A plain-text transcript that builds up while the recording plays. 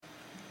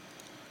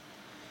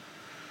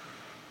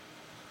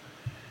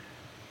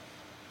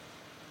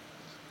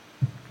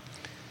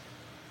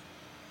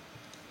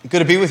Good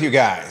to be with you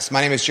guys.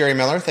 My name is Jerry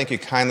Miller. Thank you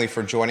kindly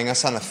for joining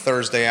us on a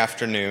Thursday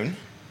afternoon.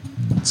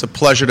 It's a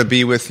pleasure to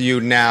be with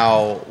you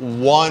now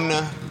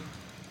 1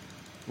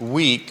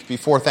 week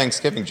before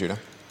Thanksgiving, Judah.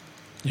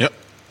 Yep.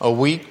 A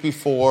week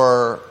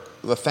before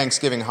the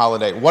Thanksgiving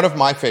holiday. One of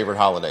my favorite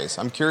holidays.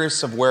 I'm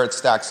curious of where it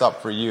stacks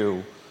up for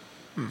you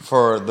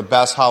for the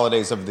best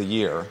holidays of the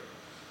year.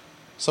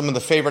 Some of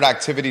the favorite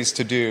activities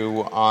to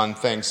do on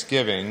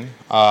Thanksgiving.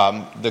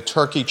 The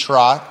turkey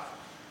trot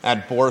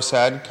at Boar's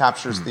Head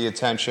captures the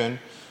attention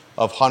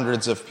of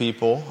hundreds of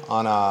people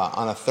on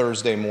a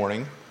Thursday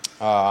morning.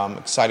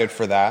 Excited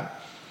for that.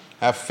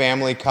 I have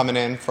family coming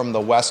in from the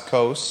West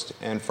Coast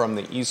and from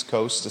the East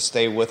Coast to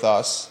stay with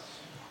us,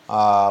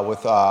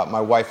 with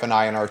my wife and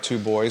I and our 2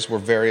 boys. We're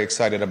very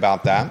excited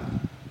about that.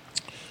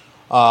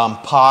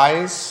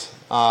 Pies.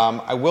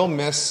 I will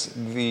miss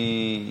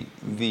the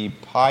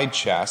pie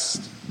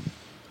chest.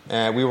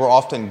 We were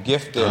often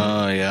gifted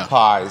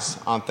pies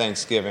on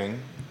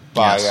Thanksgiving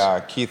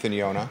by Keith and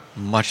Yona.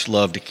 Much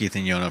love to Keith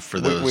and Yona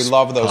for those. We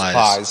love those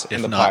pies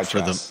in the pie chest.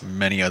 If not for the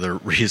many other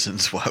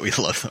reasons why we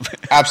love them.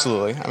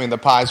 Absolutely. I mean, the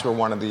pies were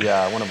one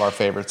of our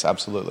favorites.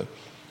 Absolutely.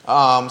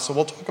 So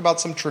we'll talk about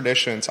some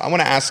traditions. I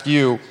want to ask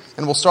you,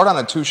 and we'll start on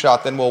a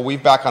 2-shot, then we'll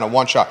weave back on a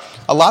 1-shot.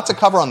 A lot to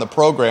cover on the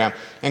program,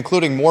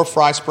 including more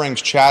Fry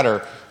Springs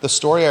chatter. The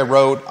story I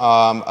wrote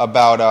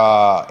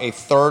about a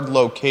third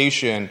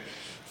location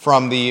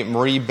from the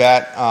Marie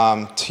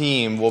Bet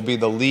team will be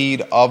the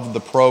lead of the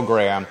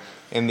program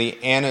in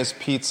the Anna's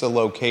Pizza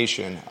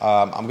location.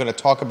 I'm going to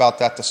talk about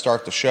that to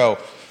start the show.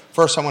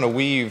 First, I want to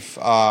weave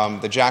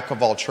the jack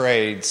of all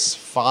trades,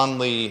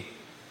 fondly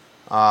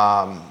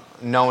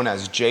known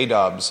as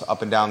J-Dubs,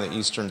 up and down the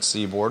eastern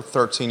seaboard.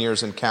 13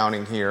 years and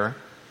counting here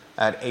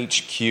at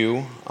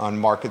HQ on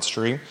Market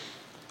Street.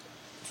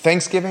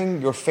 Thanksgiving,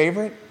 your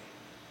favorite?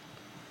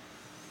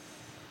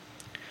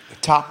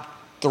 Top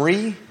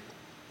 3?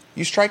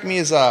 You strike me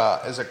as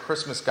a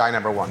Christmas guy,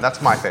 number 1. That's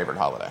my favorite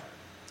holiday.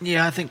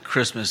 Yeah, I think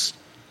Christmas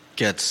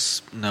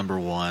gets number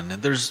 1.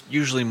 There's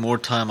usually more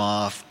time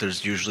off.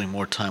 There's usually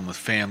more time with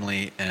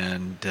family,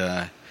 and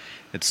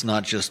it's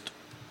not just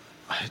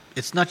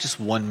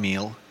one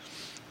meal,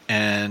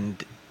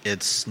 and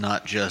it's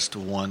not just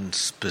one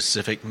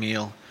specific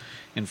meal.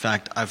 In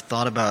fact, I've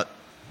thought about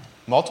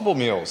multiple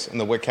meals in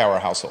the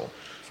Wickhauer household.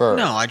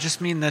 No, I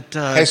just mean that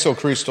Jesus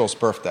Christo's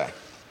birthday.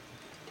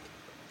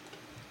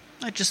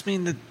 I just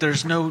mean that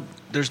there's no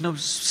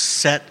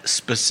set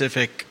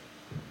specific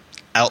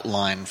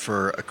outline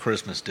for a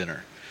Christmas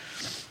dinner,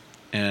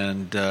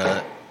 and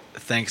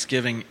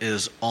Thanksgiving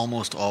is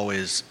almost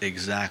always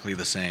exactly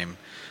the same.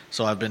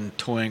 So I've been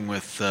toying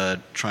with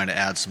trying to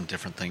add some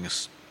different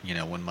things,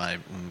 when I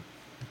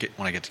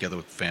get together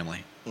with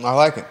family. I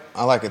like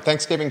it.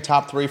 Thanksgiving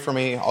top 3 for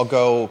me. I'll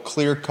go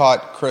clear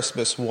cut.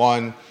 Christmas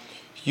 1.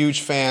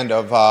 Huge fan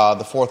of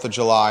the 4th of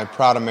July.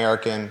 Proud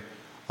American.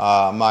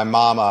 My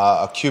mom,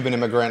 a Cuban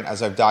immigrant,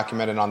 as I've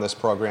documented on this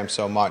program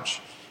so much,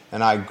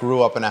 and I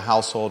grew up in a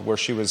household where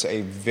she was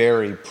a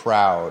very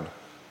proud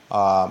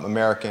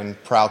American,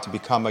 proud to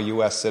become a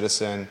U.S.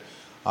 citizen,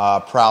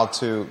 proud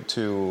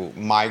to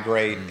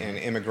migrate and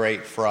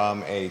immigrate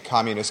from a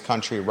communist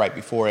country right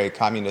before a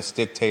communist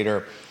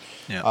dictator,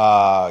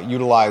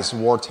 utilized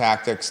war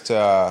tactics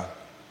to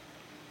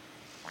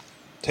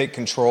take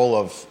control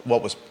of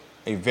what was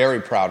a very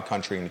proud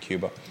country in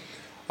Cuba.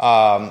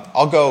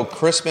 I'll go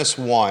Christmas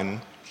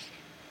 1,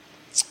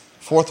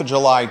 4th of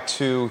July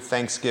 2,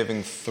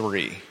 Thanksgiving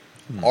 3.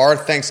 Our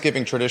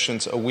Thanksgiving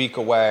tradition's a week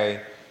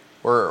away.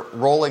 We're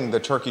rolling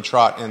the turkey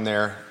trot in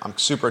there. I'm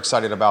super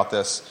excited about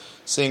this.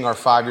 Seeing our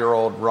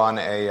 5-year-old run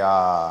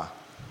a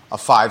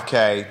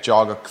 5K,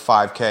 jog a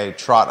 5K,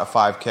 trot a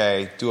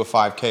 5K, do a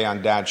 5K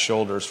on Dad's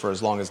shoulders for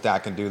as long as Dad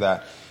can do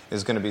that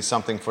is going to be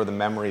something for the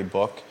memory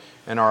book.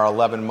 And our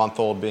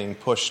 11-month-old being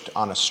pushed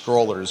on a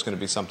stroller is going to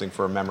be something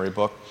for a memory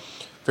book.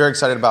 Very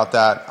excited about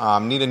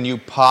that. Need a new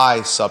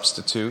pie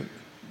substitute.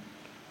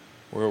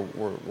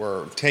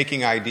 We're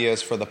taking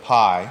ideas for the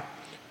pie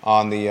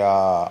on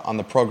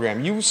the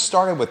program. You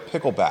started with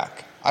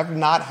pickleback. I've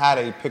not had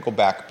a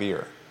pickleback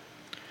beer.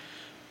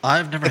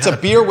 It's a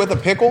beer with a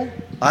pickle?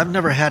 I've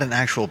never had an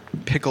actual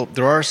pickle.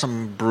 There are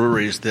some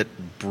breweries that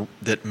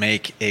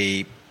make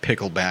a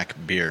pickleback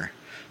beer,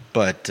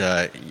 but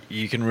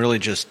you can really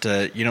just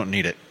you don't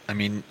need it. I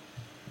mean,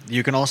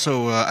 you can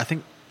also I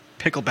think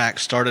pickleback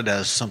started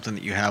as something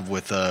that you have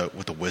with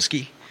a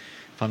whiskey,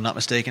 if I'm not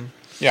mistaken.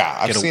 Yeah,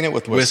 I've seen it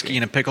with whiskey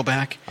and a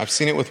pickleback. I've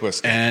seen it with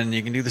whiskey, and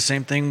you can do the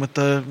same thing with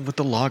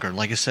the lager.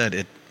 Like I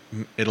said,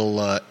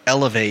 it'll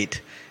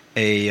elevate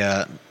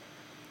a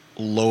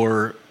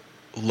lower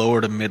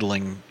to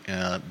middling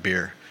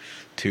beer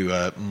to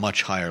a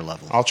much higher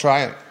level. I'll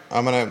try it.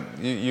 I'm gonna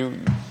you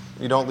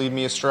don't lead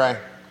me astray.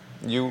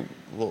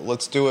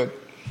 Let's do it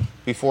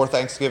before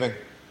Thanksgiving.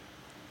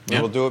 We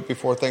will do it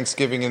before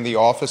Thanksgiving in the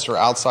office or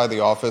outside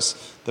the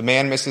office. The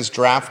Man Mrs.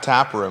 Draft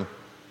Tap Room.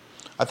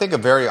 I think a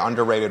very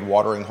underrated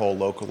watering hole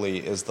locally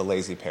is the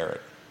Lazy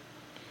Parrot.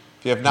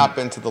 If you have not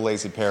been to the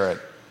Lazy Parrot,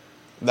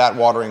 that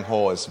watering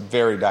hole is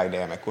very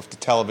dynamic with the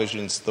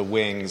televisions, the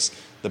wings,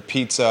 the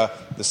pizza,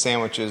 the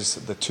sandwiches,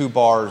 the 2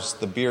 bars,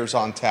 the beers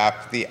on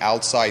tap, the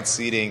outside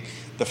seating,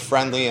 the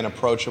friendly and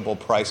approachable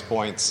price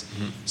points.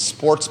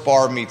 Sports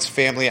bar meets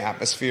family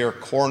atmosphere,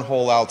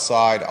 cornhole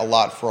outside, a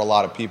lot for a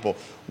lot of people.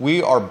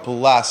 We are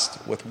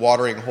blessed with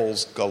watering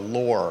holes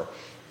galore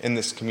in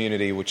this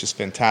community, which is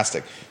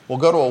fantastic. We'll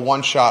go to a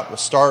one-shot. We'll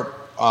start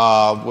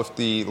with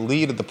the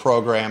lead of the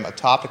program, a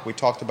topic we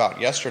talked about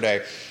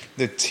yesterday.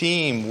 The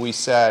team, we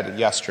said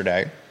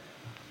yesterday,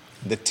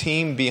 the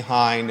team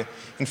behind,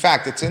 in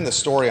fact, it's in the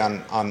story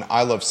on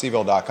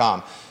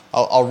iloveseville.com.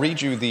 I'll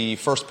read you the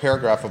first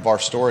paragraph of our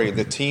story.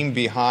 The team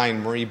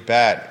behind Marie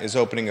Bett is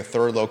opening a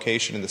 3rd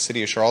location in the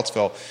city of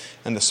Charlottesville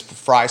in the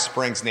Fry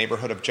Springs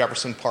neighborhood of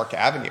Jefferson Park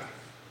Avenue.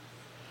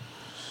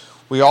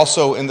 We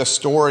also, in the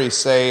story,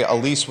 say a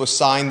lease was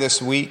signed this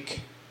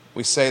week.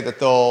 We say that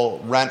they'll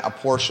rent a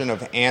portion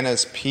of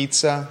Anna's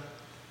Pizza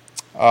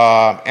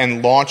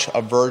and launch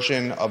a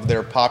version of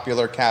their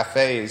popular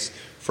cafes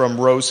from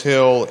Rose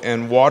Hill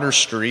and Water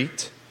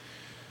Street.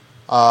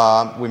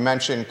 We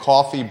mentioned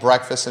coffee,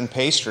 breakfast, and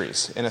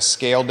pastries in a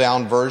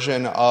scaled-down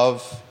version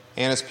of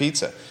Anna's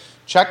Pizza.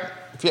 Check,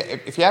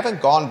 if you haven't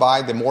gone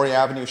by the Maury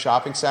Avenue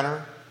Shopping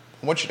Center,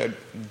 I want you to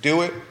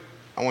do it.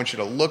 I want you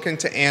to look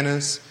into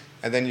Anna's,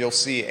 and then you'll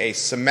see a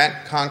cement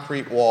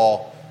concrete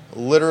wall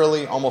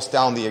literally almost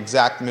down the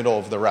exact middle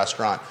of the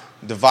restaurant,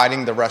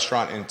 dividing the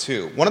restaurant in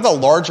 2. One of the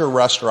larger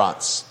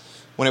restaurants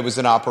when it was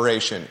in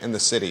operation in the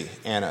city,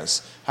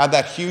 Anna's, had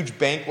that huge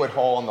banquet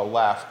hall on the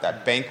left,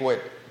 that banquet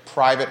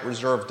private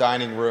reserved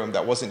dining room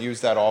that wasn't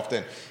used that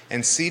often,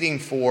 and seating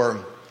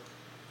for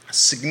a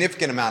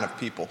significant amount of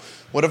people.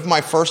 One of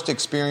my first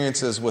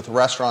experiences with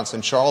restaurants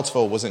in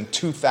Charlottesville was in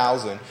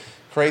 2000.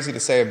 Crazy to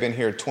say, I've been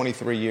here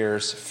 23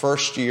 years.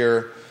 First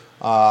year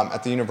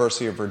at the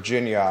University of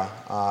Virginia,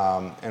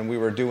 and we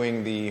were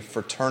doing the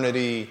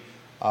fraternity.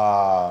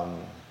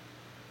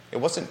 It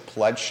wasn't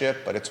pledgeship,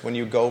 but it's when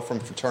you go from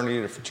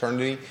fraternity to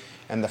fraternity,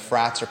 and the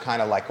frats are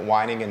kind of like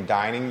wining and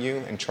dining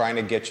you and trying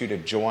to get you to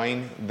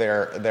join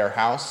their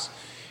house.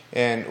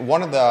 And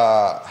one of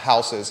the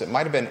houses, it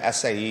might have been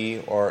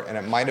SAE and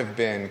it might have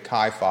been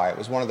Chi-Fi, it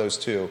was one of those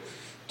two,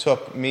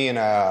 took me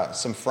and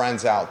some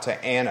friends out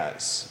to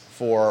Anna's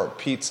for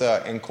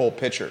pizza and cold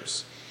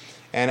pitchers.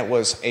 And it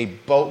was a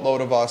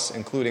boatload of us,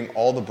 including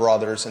all the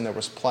brothers, and there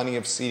was plenty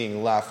of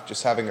seating left,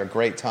 just having a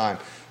great time.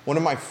 One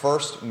of my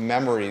first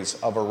memories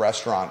of a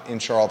restaurant in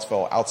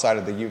Charlottesville outside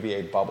of the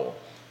UVA bubble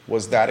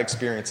was that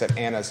experience at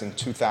Anna's in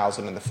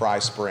 2000 in the Fry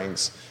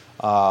Springs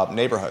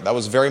neighborhood. That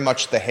was very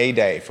much the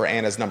heyday for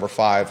Anna's No.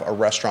 5, a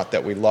restaurant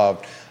that we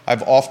loved.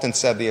 I've often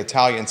said the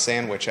Italian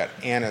sandwich at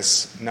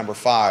Anna's No.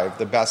 5,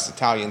 the best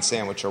Italian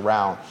sandwich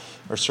around,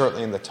 or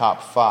certainly in the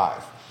top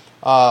 5.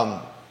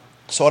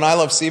 So in I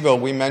Love Seville,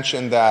 we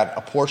mentioned that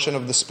a portion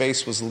of the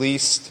space was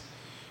leased,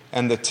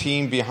 and the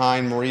team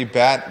behind Marie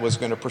Bett was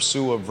going to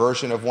pursue a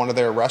version of one of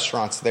their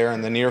restaurants there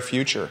in the near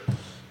future.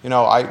 You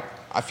know,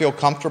 I feel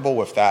comfortable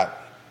with that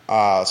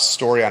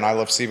story on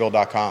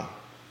iloveseville.com.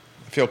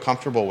 I feel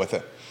comfortable with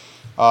it.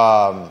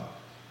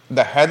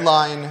 The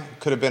headline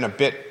could have been a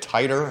bit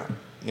tighter.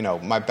 You know,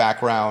 my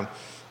background,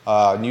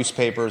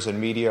 newspapers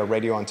and media,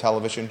 radio and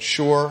television.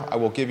 Sure, I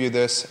will give you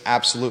this.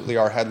 Absolutely,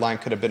 our headline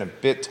could have been a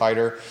bit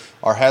tighter.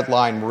 Our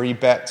headline, Marie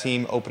Bett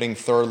team opening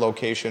 3rd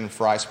location,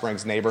 Fry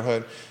Springs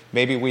neighborhood.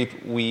 Maybe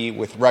we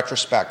with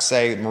retrospect,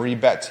 say Marie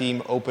Bett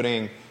team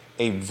opening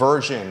a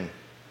version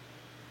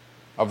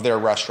of their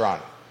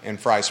restaurant in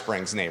Fry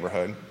Springs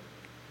neighborhood,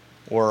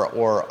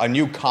 or a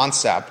new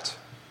concept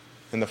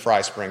in the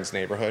Fry Springs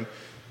neighborhood.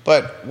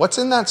 But what's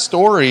in that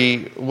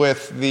story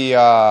with the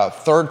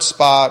 3rd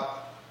spot,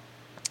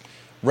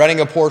 renting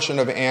a portion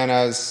of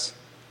Anna's,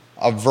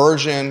 a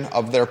version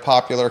of their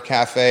popular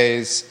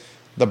cafes,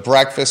 the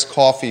breakfast,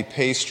 coffee,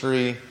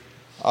 pastry,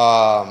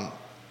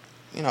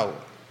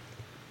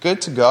 good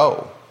to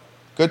go.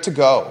 Good to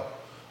go.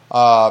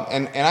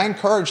 And I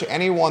encourage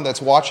anyone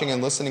that's watching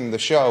and listening to the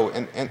show,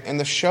 and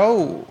the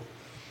show,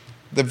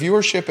 the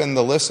viewership and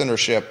the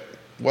listenership,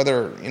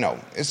 whether,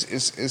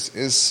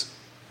 is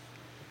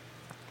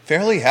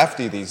fairly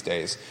hefty these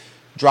days.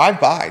 Drive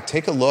by,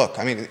 take a look.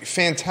 I mean,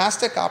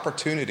 fantastic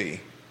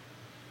opportunity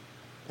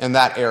in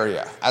that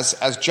area.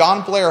 As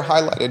John Blair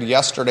highlighted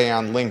yesterday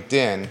on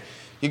LinkedIn,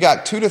 you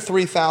got 2,000 to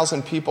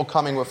 3,000 people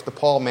coming with the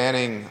Paul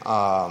Manning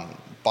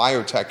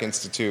Biotech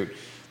Institute.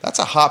 That's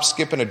a hop,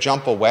 skip, and a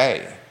jump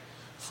away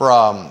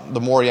from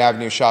the Maury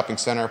Avenue Shopping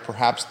Center,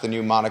 perhaps the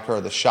new moniker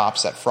of the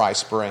Shops at Fry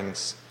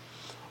Springs.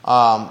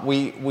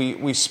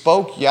 We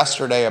spoke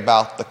yesterday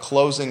about the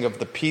closing of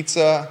the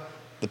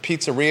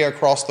pizzeria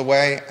across the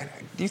way.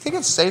 Do you think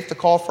it's safe to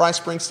call Fry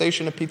Springs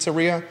Station a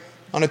pizzeria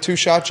on a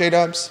 2-shot,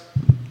 J-Dubs?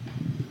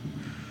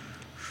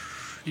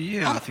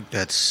 Yeah, I think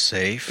that's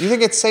safe. You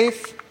think it's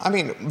safe? I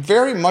mean,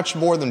 very much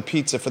more than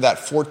pizza for that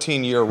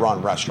 14-year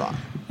run restaurant.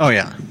 Oh,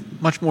 yeah.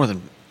 Much more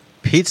than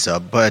pizza,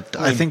 but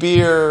I think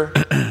beer,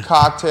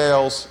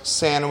 cocktails,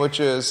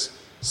 sandwiches,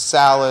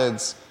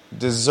 salads,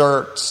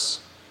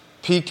 desserts,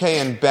 PK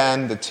and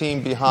Ben, the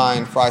team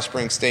behind Fry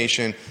Spring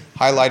Station,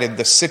 highlighted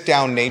the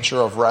sit-down nature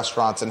of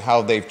restaurants and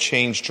how they've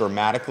changed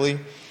dramatically,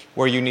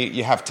 where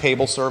you have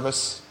table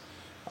service.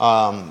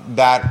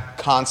 That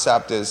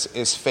concept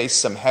is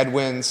faced some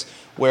headwinds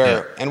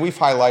where, and we've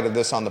highlighted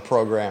this on the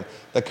program,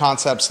 the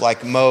concepts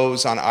like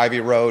Moe's on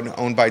Ivy Road,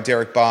 owned by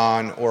Derek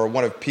Bond, or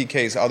one of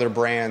PK's other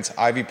brands,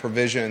 Ivy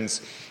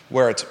Provisions,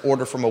 where it's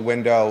order from a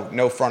window,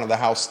 no front of the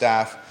house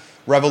staff.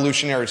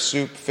 Revolutionary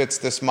Soup fits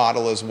this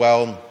model as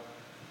well.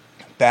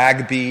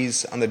 Bag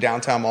Bees on the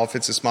downtown mall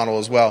fits this model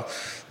as well.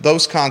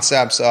 Those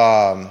concepts,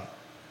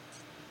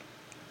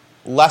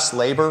 less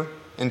labor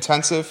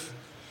intensive,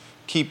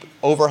 keep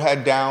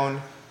overhead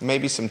down,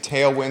 maybe some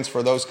tailwinds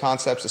for those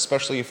concepts,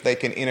 especially if they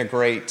can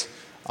integrate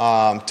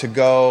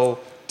to-go,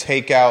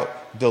 takeout,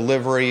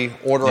 delivery,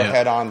 order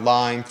ahead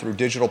online through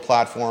digital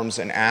platforms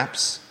and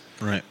apps.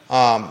 Right.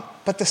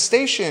 But the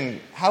station,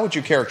 how would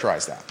you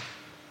characterize that?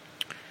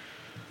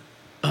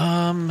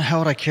 How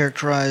would I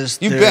characterize?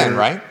 You've been,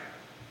 right?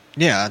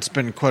 Yeah, it's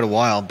been quite a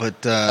while,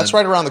 but that's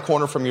right around the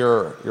corner from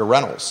your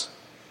rentals.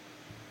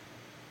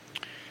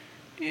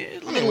 A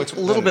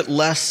little bit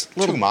less,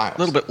 2 miles. A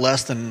little bit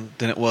less than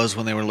it was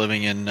when they were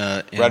living in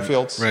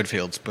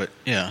Redfields, but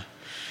yeah.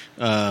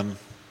 I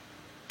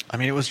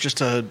mean, it was just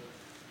a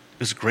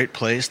great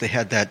place. They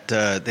had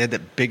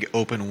that big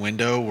open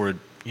window where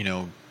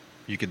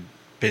you could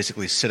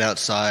basically sit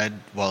outside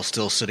while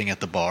still sitting at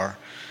the bar,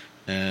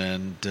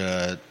 and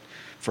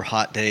for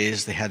hot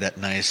days they had that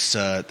nice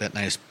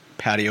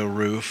patio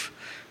roof.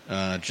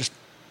 Just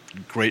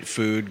great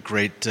food,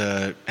 great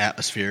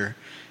atmosphere,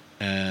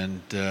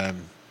 and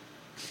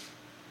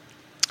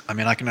I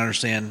mean, I can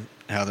understand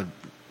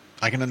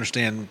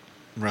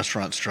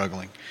restaurants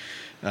struggling.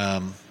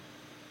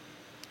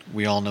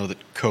 We all know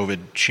that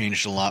COVID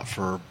changed a lot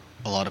for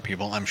a lot of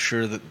people. I'm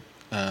sure that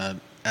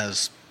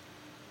as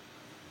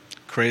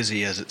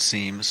crazy as it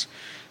seems,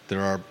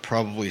 there are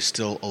probably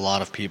still a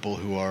lot of people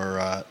who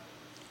are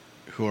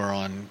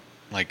on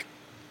like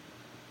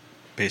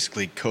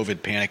basically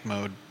COVID panic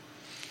mode.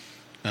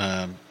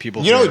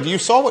 People, you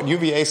saw what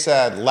UVA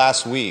said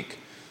last week.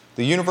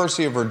 The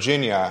University of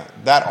Virginia,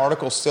 that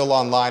article's still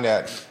online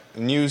at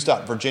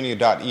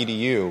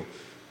news.virginia.edu.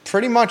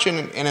 Pretty much in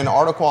an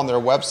article on their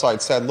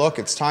website said, look,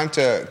 it's time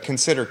to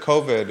consider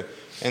COVID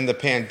and the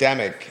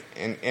pandemic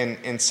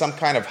in some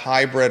kind of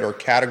hybrid or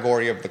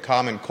category of the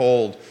common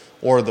cold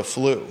or the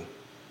flu.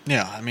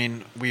 Yeah, I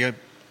mean,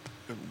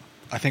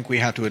 I think we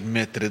have to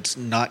admit that it's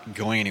not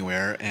going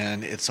anywhere,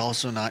 and it's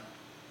also not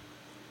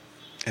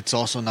a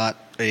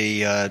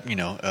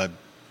a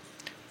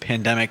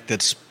pandemic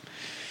that's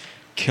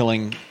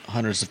killing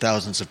hundreds of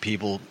thousands of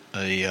people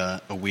a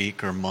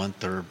week or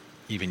month or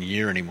even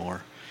year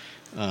anymore.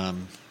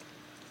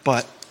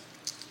 But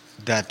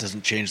that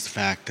doesn't change the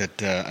fact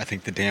that I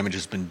think the damage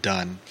has been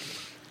done.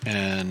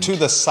 And to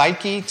the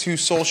psyche, to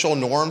social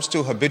norms,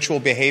 to habitual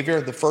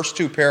behavior, the first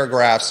 2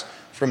 paragraphs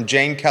from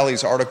Jane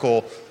Kelly's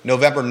article,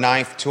 November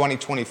 9th,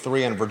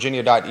 2023 on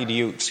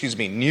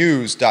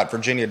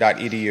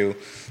news.virginia.edu.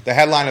 The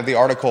headline of the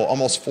article,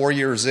 almost 4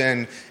 years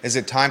in, is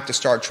it time to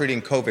start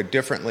treating COVID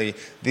differently?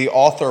 The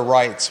author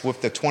writes,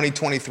 with the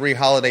 2023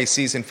 holiday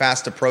season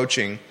fast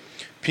approaching,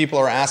 people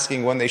are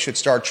asking when they should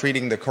start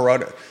treating the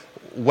coronavirus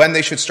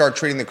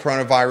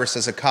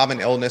as a common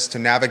illness to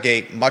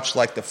navigate, much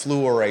like the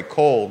flu or a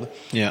cold.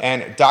 Yeah.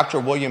 And Dr.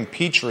 William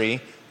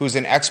Petrie, who's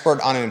an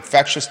expert on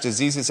infectious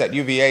diseases at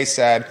UVA,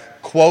 said,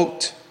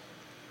 quote,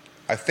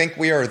 I think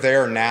we are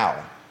there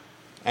now,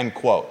 end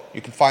quote. You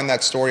can find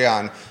that story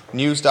on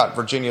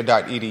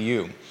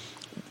news.virginia.edu.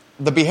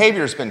 The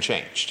behavior's been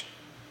changed.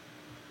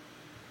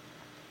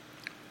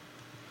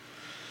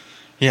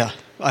 Yeah,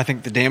 I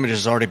think the damage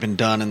has already been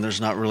done, and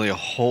there's not really a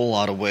whole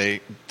lot of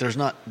there's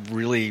not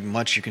really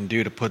much you can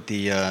do to put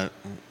the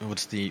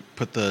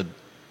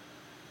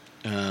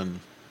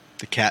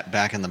cat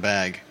back in the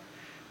bag.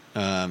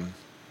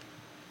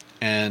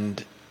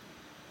 And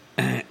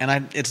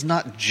it's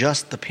not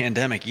just the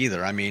pandemic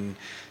either. I mean,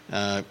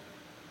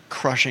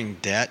 crushing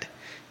debt.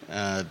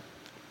 I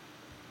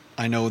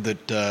know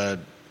that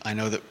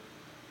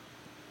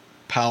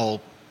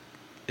Powell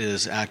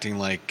is acting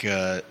like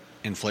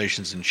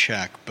inflation's in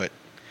check, but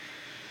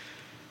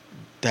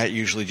that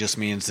usually just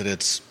means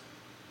that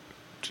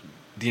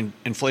the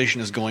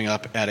inflation is going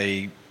up at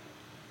a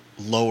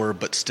lower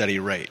but steady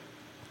rate,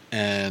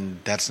 and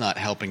that's not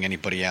helping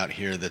anybody out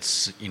here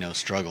that's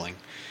struggling.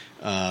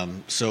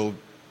 So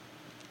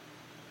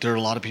there are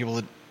a lot of people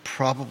that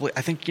probably,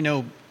 I think,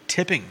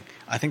 tipping.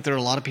 I think there are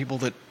a lot of people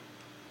that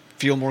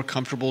feel more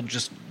comfortable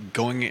just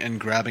going and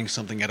grabbing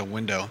something at a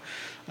window.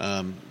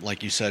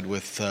 Like you said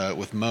with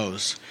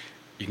Moe's,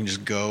 you can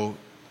just go,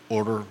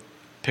 order,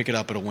 pick it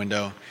up at a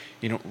window.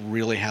 You don't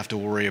really have to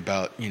worry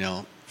about,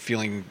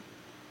 feeling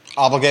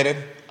obligated,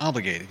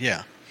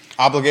 yeah.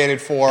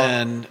 Obligated for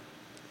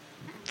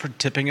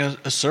tipping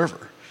a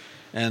server.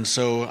 And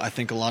so I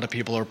think a lot of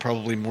people are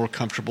probably more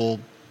comfortable,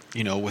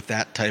 with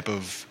that type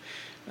of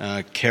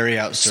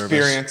carry-out service.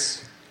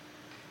 Experience.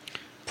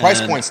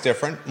 Price point's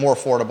different, more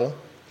affordable.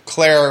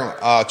 Claire,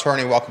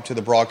 attorney, welcome to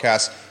the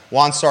broadcast.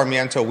 Juan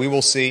Sarmiento, we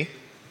will see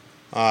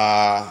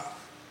whether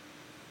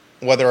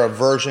a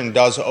version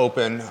does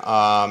open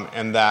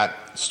in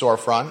that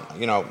storefront.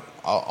 You know,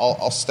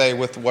 I'll stay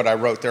with what I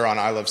wrote there on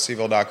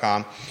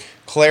iloveseville.com.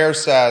 Claire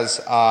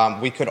says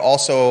we could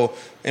also,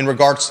 in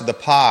regards to the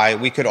pie,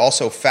 we could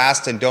also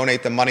fast and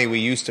donate the money we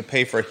used to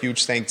pay for a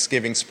huge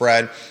Thanksgiving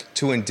spread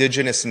to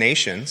indigenous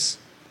nations.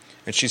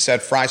 And she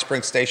said Fry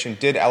Spring Station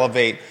did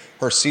elevate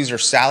her Caesar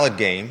salad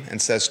game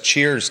and says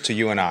cheers to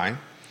you and I.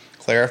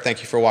 Claire, thank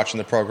you for watching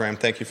the program.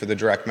 Thank you for the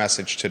direct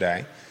message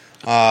today.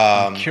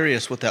 I'm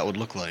curious what that would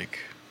look like.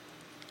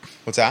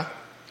 What's that?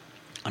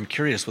 I'm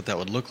curious what that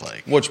would look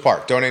like. Which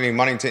part? Donating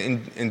money to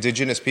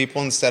indigenous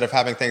people instead of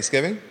having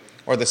Thanksgiving?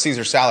 Or the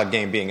Caesar salad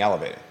game being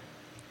elevated?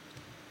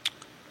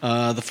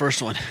 The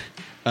first one.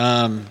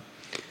 I'm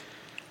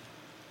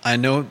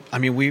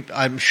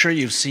sure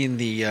you've seen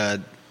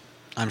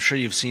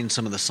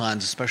some of the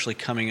signs, especially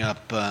coming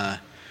up,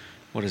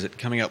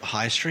 coming up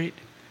High Street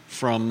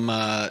from,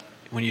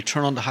 when you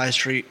turn onto High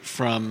Street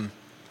from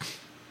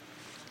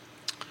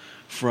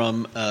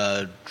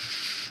Freebridge?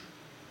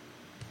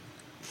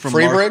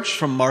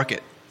 From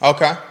Market.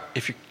 Okay.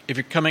 If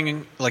you come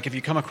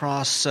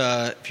across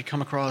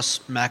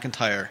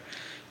McIntyre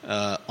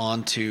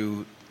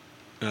onto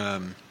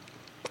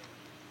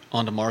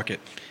Market,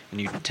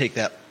 and you take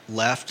that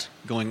left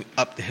going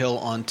up the hill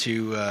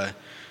onto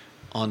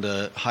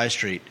High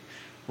Street,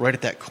 right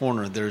at that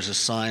corner there's a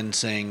sign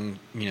saying,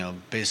 you know,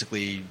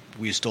 basically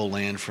we stole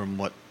land from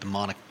what the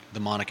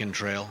Monacan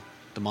Trail,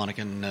 the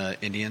Monacan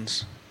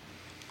Indians.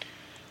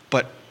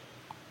 But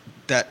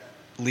that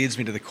leads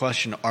me to the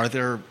question: are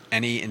there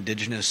any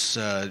indigenous?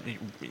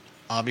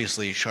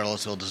 Obviously,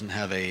 Charlottesville doesn't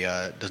have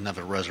a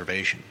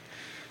reservation.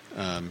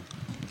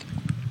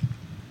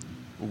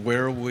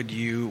 Where would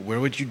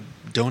you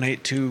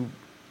donate to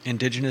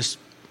indigenous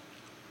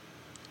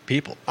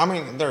people? I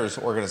mean, there's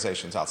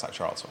organizations outside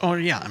Charlottesville. Oh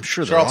yeah, I'm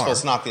sure there are.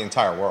 Charlottesville's not the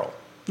entire world.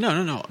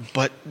 No.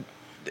 But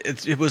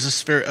it was a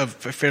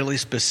fairly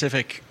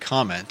specific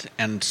comment,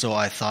 and so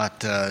I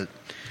thought I'd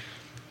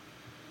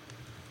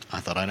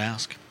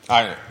ask.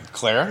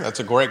 Claire,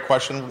 that's a great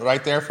question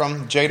right there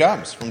from J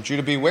Dubs, from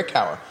Judah B.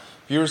 Wickhauer.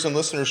 Viewers and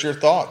listeners, your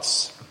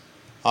thoughts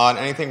on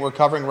anything we're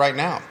covering right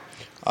now.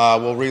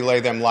 We'll relay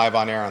them live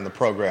on air on the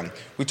program.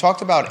 We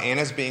talked about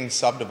Anna's being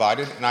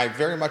subdivided, and I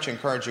very much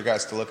encourage you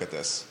guys to look at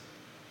this.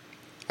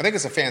 I think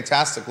it's a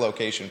fantastic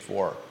location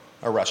for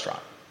a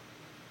restaurant.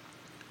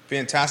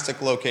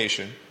 Fantastic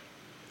location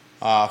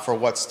for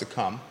what's to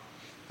come.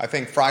 I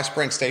think Fry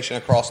Spring Station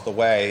across the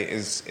way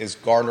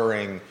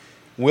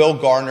will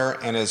garner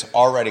and is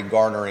already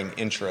garnering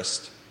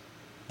interest.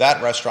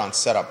 That restaurant's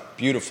set up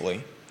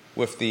beautifully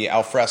with the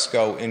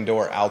alfresco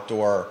indoor,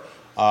 outdoor,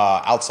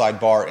 outside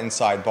bar,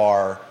 inside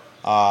bar,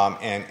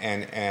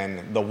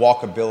 and the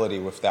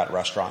walkability with that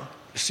restaurant.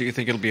 So you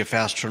think it'll be a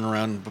fast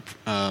turnaround?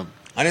 I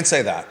didn't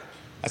say that.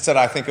 I said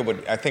I think it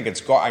would.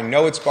 I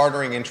know it's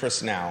garnering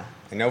interest now.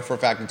 I know for a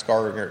fact it's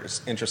garnering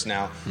interest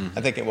now.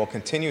 I think it will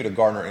continue to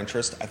garner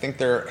interest. I think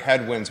there are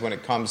headwinds when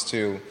it comes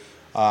to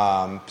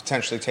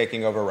potentially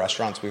taking over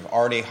restaurants. We've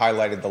already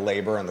highlighted the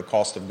labor and the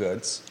cost of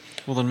goods.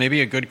 Well, then maybe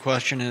a good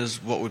question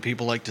is, what would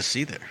people like to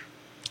see there?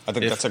 I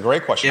think that's a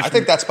great question. I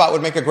think that spot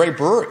would make a great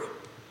brewery.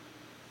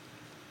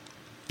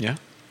 Yeah.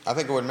 I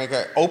think it would make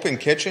an open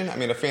kitchen. I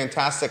mean, a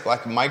fantastic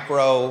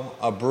micro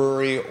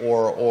brewery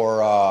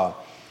or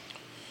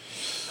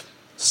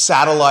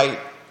satellite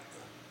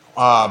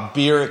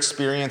beer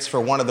experience for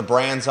one of the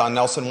brands on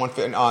Nelson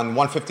on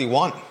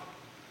 151.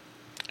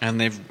 And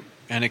they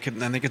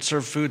could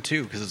serve food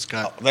too, because it's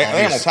got they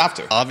almost have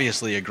to.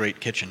 Obviously a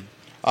great kitchen.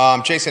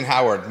 Jason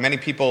Howard, many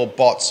people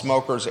bought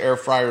smokers, air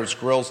fryers,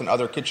 grills, and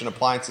other kitchen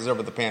appliances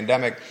over the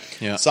pandemic.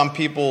 Yeah. Some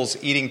people's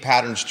eating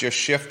patterns just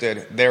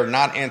shifted. They're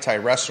not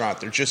anti-restaurant.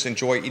 They just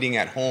enjoy eating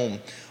at home.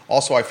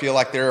 Also, I feel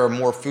like there are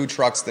more food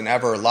trucks than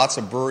ever. Lots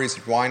of breweries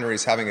and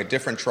wineries having a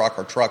different truck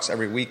or trucks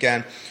every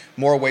weekend.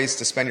 More ways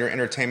to spend your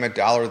entertainment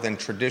dollar than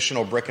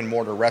traditional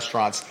brick-and-mortar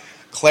restaurants.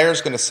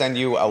 Claire's going to send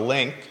you a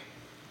link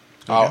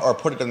or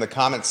put it in the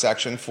comment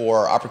section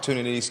for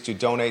opportunities to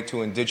donate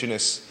to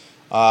indigenous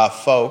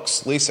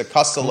folks. Lisa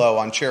Costello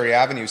on Cherry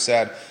Avenue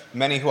said,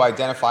 many who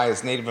identify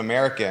as Native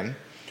American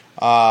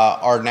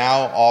are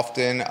now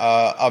often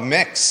a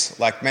mix,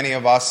 like many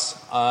of us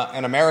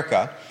in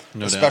America,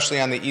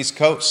 especially on the East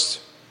Coast.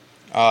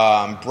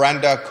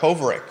 Brenda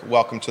Kovaric,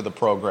 welcome to the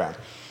program.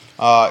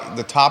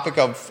 The topic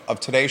of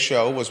today's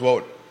show was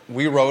what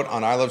we wrote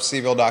on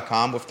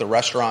iloveseville.com with the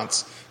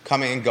restaurants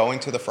coming and going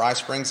to the Fry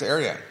Springs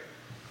area.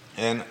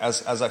 And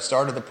as I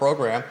started the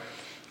program,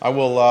 I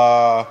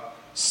will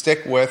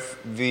stick with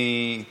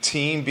the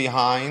team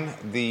behind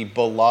the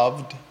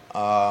beloved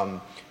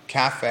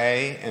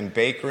cafe and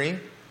bakery,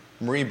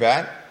 Marie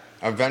Bet,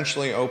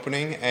 eventually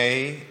opening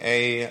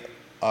a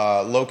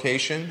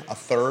location, a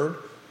third,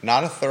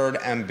 not a third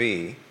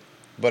MB,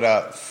 but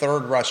a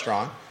third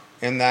restaurant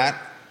in that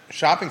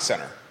shopping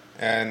center.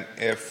 And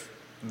if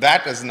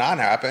that does not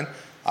happen,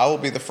 I will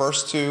be the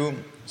first to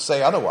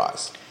say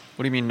otherwise.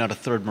 What do you mean not a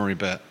third Marie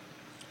Bet?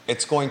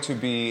 It's going to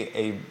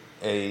be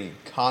a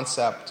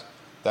concept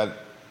that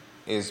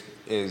is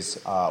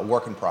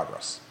work in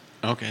progress.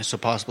 Okay, so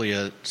possibly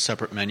a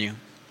separate menu.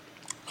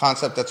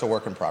 Concept that's a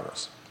work in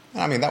progress.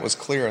 I mean, that was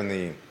clear in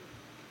the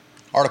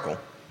article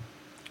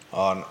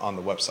on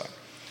the website.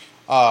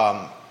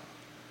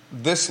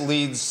 This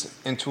leads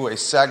into a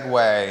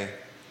segue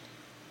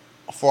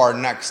for our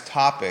next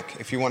topic,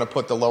 if you want to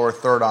put the lower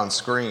third on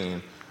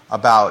screen,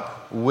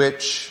 about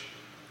which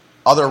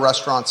other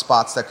restaurant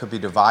spots that could be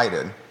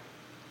divided.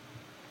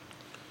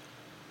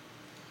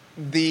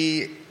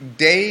 The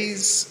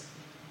days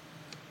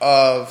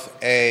of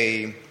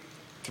a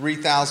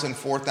 3,000,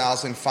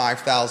 4,000,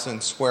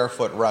 5,000 square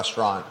foot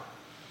restaurant,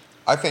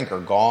 I think, are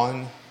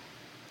gone.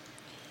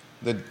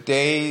 The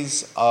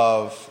days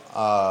of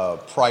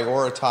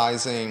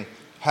prioritizing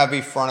heavy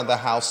front of the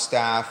house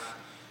staff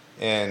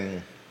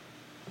and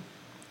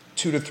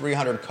 200 to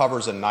 300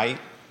 covers a night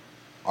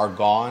are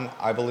gone,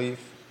 I believe.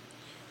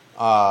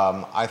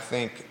 I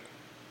think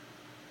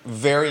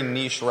very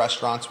niche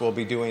restaurants will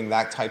be doing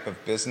that type of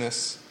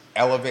business,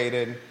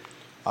 elevated,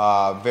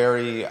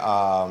 very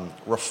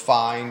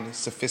refined,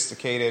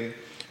 sophisticated,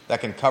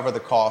 that can cover the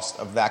cost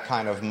of that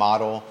kind of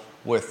model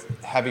with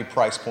heavy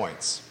price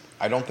points.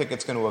 I don't think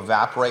it's going to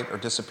evaporate or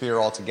disappear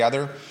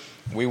altogether.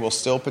 We will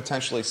still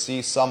potentially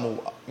see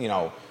some,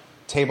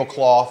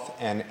 tablecloth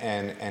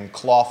and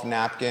cloth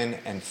napkin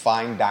and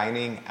fine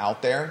dining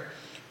out there,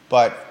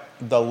 but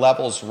the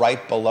levels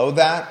right below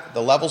that,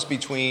 the levels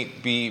between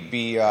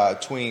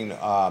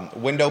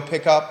window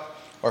pickup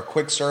or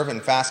quick serve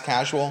and fast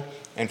casual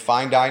and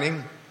fine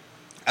dining,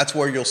 that's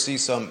where you'll see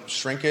some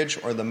shrinkage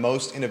or the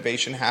most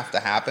innovation have to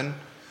happen.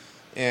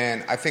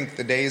 And I think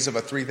the days of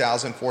a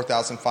 3,000,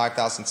 4,000,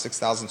 5,000,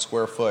 6,000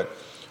 square foot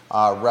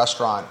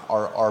restaurant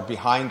are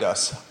behind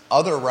us.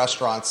 Other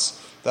restaurants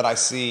that I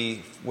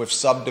see with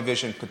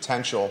subdivision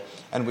potential,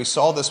 and we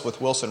saw this with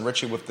Wilson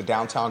Ritchie with the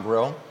Downtown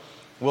Grill.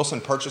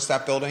 Wilson purchased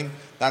that building.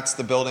 That's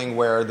the building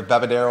where the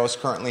Bevadero is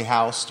currently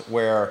housed,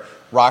 where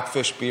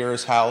Rockfish Beer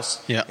is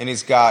housed, and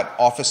he's got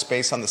office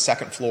space on the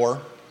second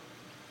floor.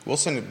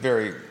 Wilson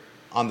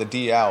on the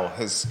DL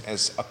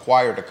has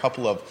acquired a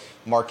couple of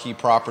marquee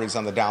properties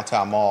on the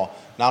downtown mall.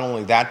 Not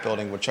only that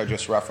building, which I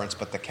just referenced,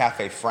 but the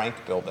Cafe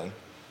Frank building,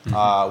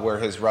 where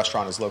his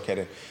restaurant is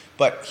located.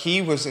 But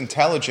he was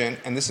intelligent,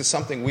 and this is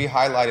something we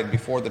highlighted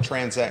before the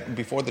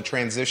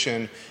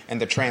transition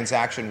and the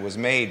transaction was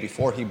made,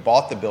 before he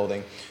bought the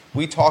building.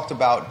 We talked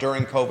about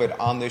during COVID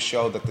on this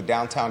show that the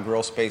downtown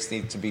grill space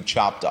needed to be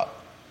chopped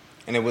up.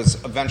 And it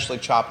was eventually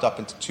chopped up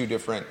into two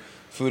different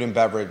food and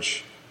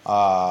beverage,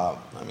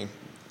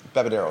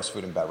 Bevadero's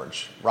food and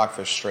beverage,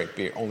 Rockfish straight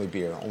beer, only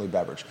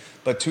beverage.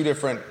 But two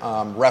different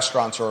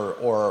restaurants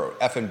or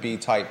F&B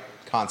type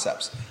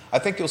concepts. I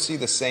think you'll see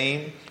the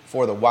same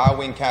for the Wild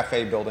Wing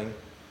Cafe building.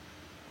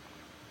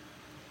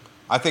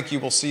 I think you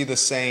will see the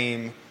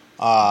same.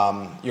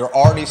 You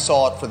already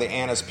saw it for the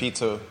Anna's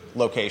Pizza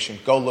location.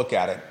 Go look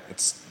at it.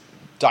 It's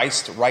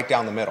diced right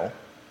down the middle.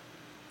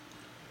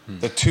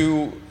 The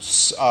two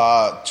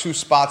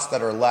spots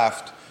that are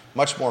left,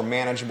 much more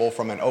manageable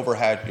from an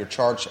overhead. You're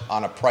charged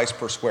on a price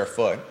per square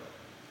foot.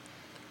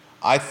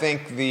 I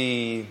think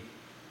the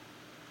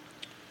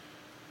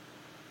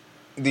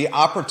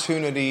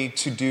opportunity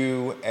to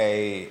do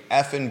a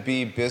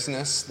F&B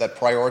business that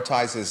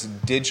prioritizes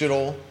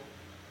digital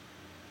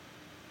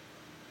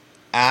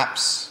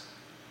apps,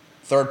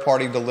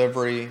 third-party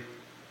delivery,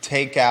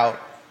 takeout,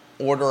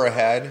 order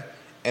ahead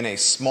in a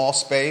small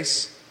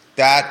space,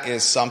 that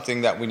is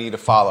something that we need to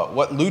follow.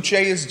 What Luce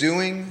is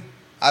doing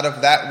out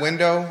of that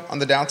window on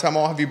the downtown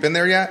mall, have you been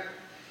there yet?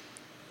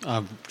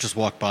 I've just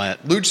walked by it.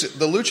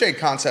 The Luce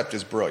concept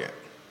is brilliant.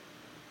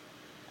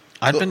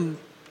 I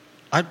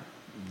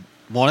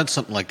wanted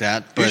something like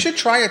that. But you should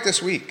try it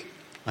this week.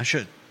 I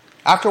should.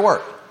 After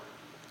work.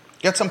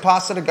 Get some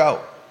pasta to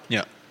go.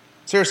 Yeah.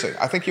 Seriously,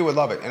 I think you would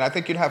love it. And I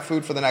think you'd have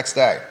food for the next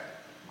day.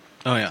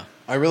 Oh, yeah.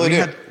 I really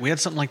did. We had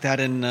something like that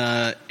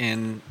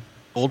in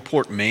Old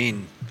Port,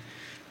 Maine,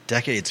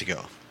 decades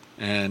ago.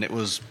 And it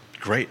was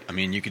great. I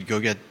mean, you could go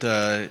get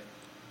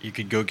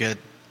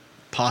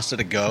pasta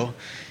to go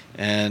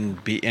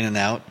and be in and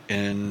out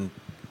in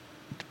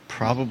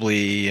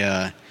probably,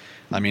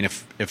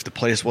 if the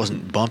place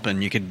wasn't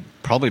bumping, you could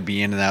probably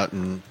be in and out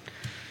in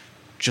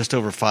just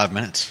over 5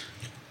 minutes.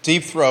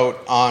 Deep Throat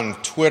on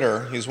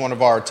Twitter, he's one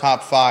of our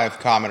top 5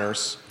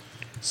 commenters,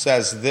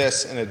 says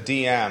this in a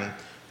DM.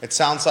 It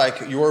sounds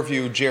like your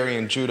view, Jerry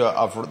and Judah,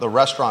 of the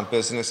restaurant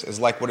business is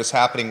like what is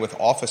happening with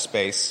office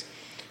space.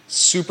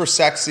 Super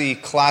sexy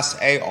Class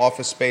A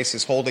office space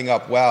is holding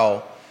up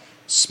well.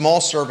 Small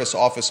service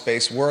office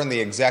space, we're in the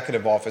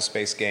executive office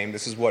space game.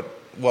 This is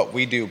what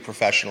we do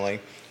professionally,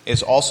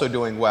 is also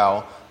doing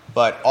well.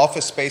 But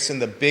office space in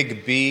the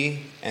big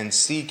B and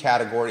C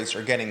categories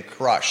are getting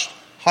crushed,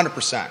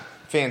 100%.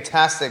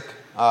 Fantastic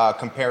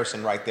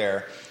comparison right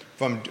there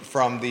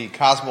from the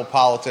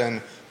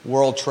cosmopolitan,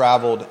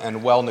 world-traveled,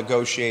 and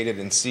well-negotiated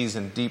and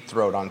seasoned Deep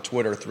Throat on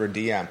Twitter through a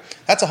DM.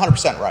 That's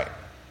 100% right.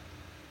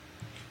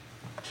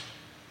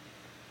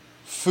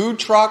 Food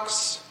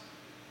trucks,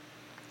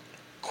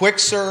 quick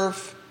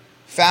serve,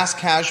 fast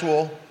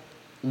casual,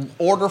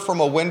 order from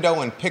a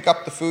window and pick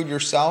up the food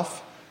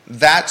yourself,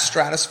 that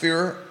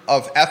stratosphere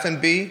of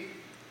F&B,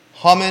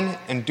 humming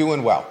and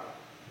doing well.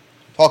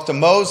 Talk to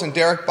Mose and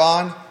Derek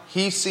Bond.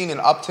 He's seen an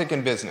uptick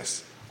in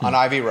business on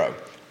Ivy Road.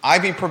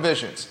 Ivy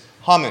Provisions,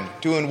 humming,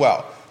 doing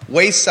well.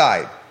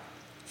 Wayside,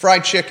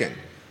 fried chicken,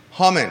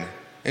 humming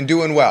and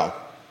doing well.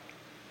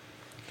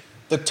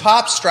 The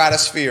top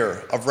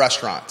stratosphere of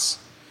restaurants,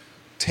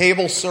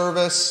 table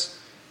service,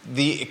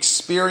 the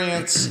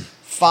experience,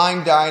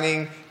 fine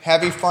dining,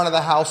 heavy front of the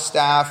house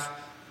staff.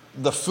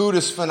 The food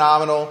is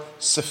phenomenal,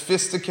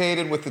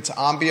 sophisticated with its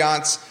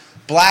ambiance.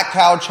 Black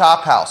Cow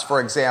Chop House,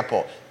 for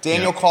example.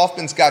 Daniel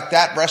Kaufman's got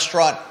that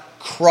restaurant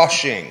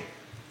crushing.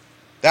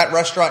 That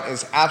restaurant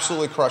is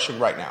absolutely crushing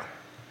right now.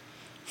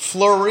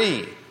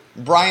 Fleury,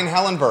 Brian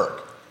Hellenberg.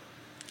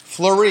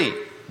 Fleury,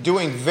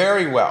 doing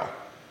very well.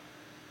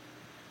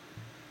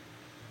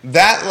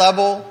 That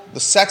level, the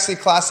sexy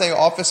Class A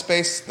office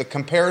space, the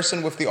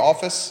comparison with the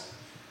office,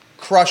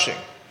 crushing.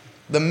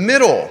 The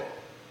middle,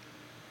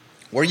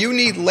 where you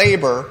need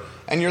labor,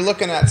 and you're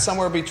looking at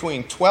somewhere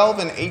between $12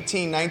 and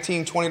 $18,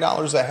 $19,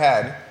 $20 a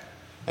head,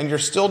 and you're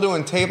still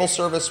doing table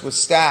service with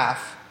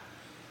staff,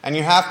 and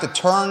you have to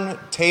turn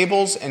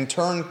tables and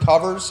turn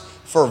covers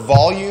for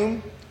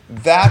volume,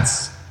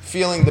 that's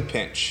feeling the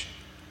pinch.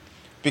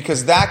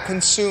 Because that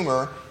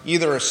consumer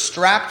either is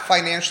strapped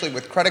financially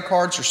with credit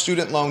cards or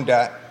student loan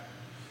debt,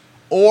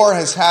 or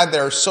has had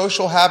their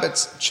social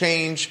habits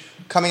change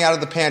coming out of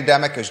the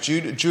pandemic, as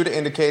Judah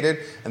indicated,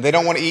 and they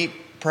don't want to eat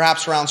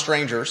perhaps around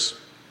strangers,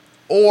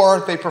 or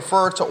they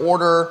prefer to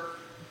order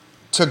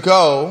to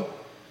go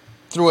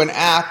through an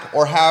app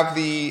or have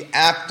the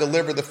app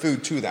deliver the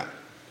food to them.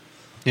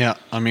 Yeah,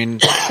 I mean...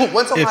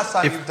 When's the last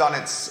time you've done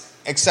it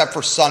except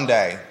for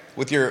Sunday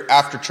with your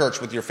after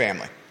church with your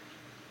family?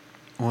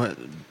 What,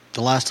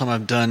 the last time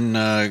I've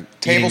done...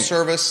 Table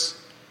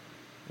service,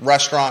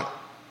 restaurant,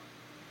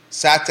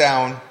 sat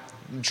down,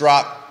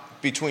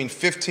 dropped between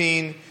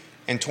 $15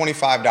 and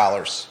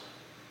 $25.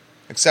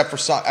 Except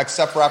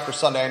for after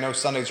Sunday. I know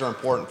Sundays are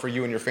important for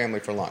you and your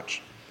family for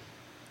lunch.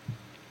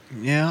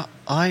 Yeah,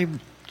 I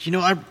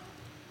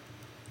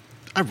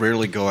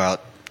rarely go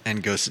out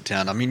and go sit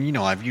down. I mean,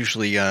 I've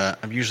usually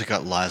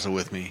got Liza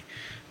with me,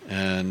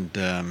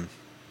 and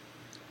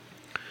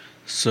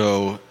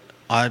so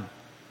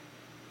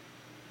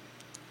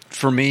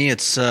for me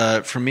it's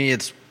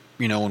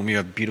when we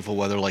have beautiful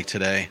weather like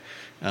today,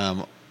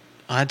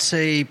 I'd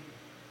say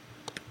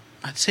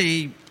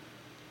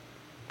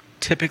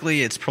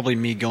typically it's probably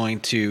me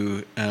going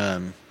to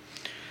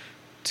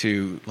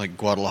like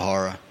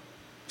Guadalajara,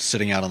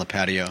 sitting out on the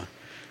patio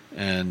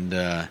and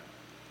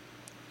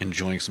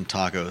enjoying some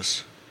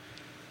tacos.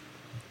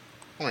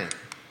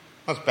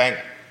 That's banging.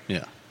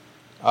 Yeah.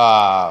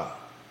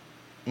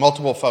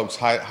 Multiple folks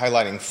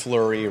highlighting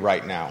Fleury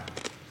right now.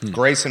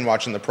 Grayson,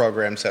 watching the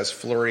program, says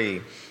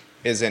Fleury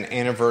is an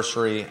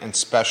anniversary and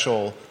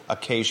special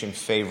occasion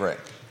favorite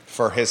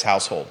for his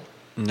household.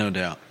 No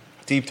doubt.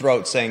 Deep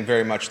Throat saying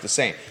very much the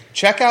same.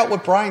 Check out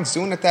what Brian's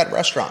doing at that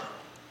restaurant.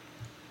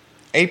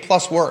 A+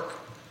 work.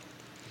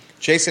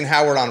 Jason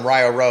Howard on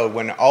Rio Road,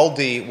 when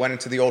Aldi went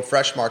into the old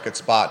Fresh Market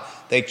spot,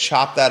 they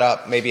chopped that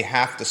up maybe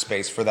half the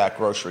space for that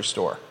grocery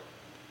store.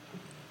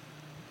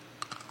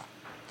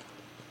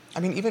 I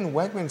mean, even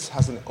Wegmans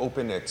hasn't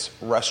opened its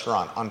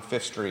restaurant on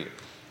 5th Street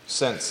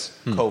since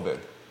COVID.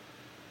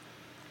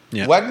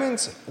 Yeah.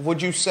 Wegmans,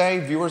 would you say,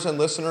 viewers and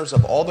listeners,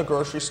 of all the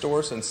grocery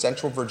stores in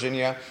Central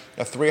Virginia,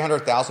 a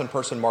 300,000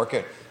 person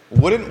market,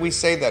 wouldn't we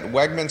say that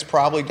Wegmans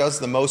probably does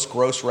the most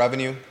gross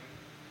revenue?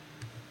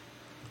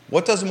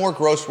 What does more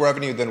gross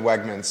revenue than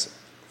Wegmans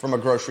from a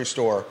grocery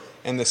store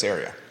in this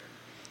area?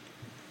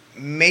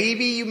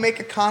 Maybe you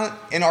make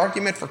an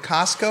argument for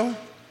Costco?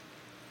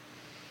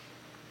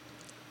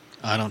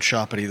 I don't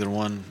shop at either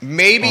one.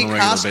 Maybe on a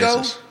regular Costco?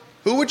 basis.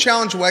 Who would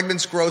challenge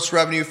Wegmans' gross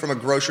revenue from a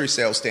grocery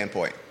sales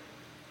standpoint?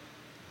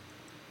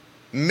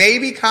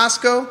 Maybe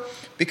Costco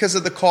because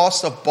of the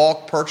cost of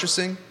bulk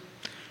purchasing.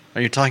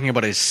 Are you talking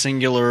about a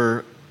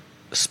singular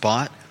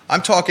spot?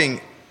 I'm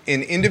talking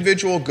an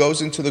individual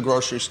goes into the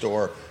grocery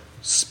store,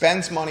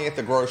 spends money at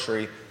the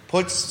grocery,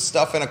 puts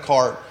stuff in a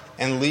cart,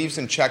 and leaves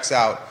and checks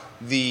out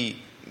the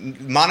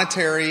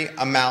monetary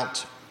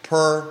amount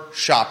per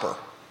shopper.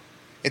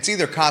 It's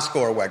either Costco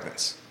or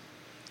Wegmans.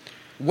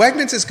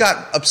 Wegmans has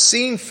got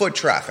obscene foot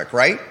traffic,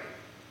 right?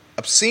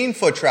 Obscene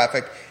foot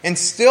traffic, and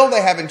still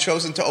they haven't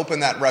chosen to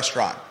open that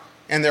restaurant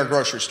and their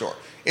grocery store.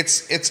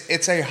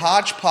 It's a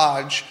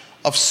hodgepodge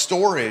of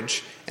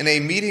storage and a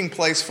meeting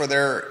place for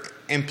their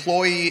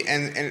employee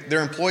and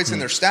their employees and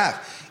their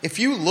staff. If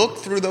you look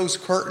through those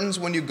curtains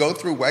when you go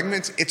through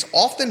Wegmans, it's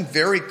often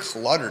very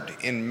cluttered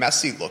and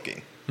messy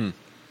looking.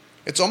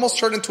 It's almost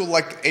turned into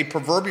like a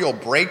proverbial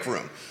break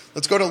room.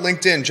 Let's go to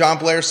LinkedIn. John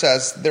Blair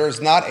says there is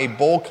not a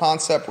bowl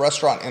concept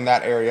restaurant in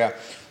that area.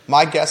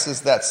 My guess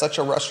is that such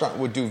a restaurant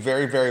would do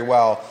very, very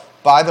well.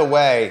 By the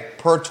way,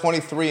 per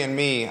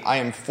 23andMe, I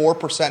am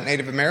 4%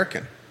 Native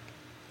American.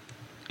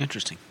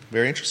 Interesting.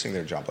 Very interesting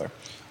there, John Blair.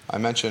 I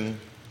mentioned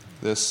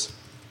this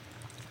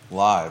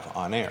live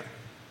on air.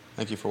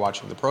 Thank you for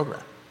watching the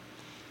program.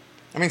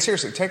 I mean,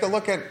 seriously, take a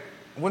look at,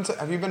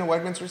 have you been to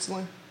Wegmans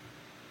recently?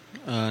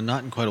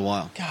 Not in quite a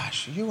while.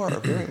 Gosh, you are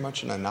very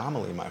much an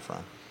anomaly, my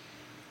friend.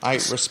 I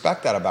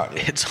respect that about you.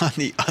 It's on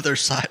the other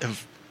side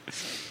of...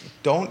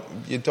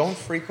 You don't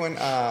frequent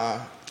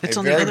a It's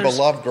on very the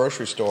beloved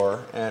grocery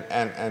store,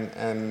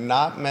 and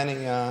not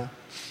many... I'd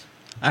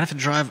have to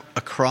drive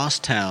across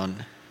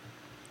town,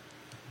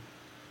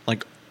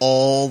 like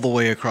all the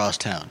way across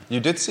town. You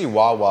did see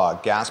Wawa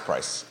gas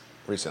price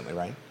recently,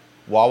 right?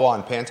 Wawa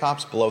and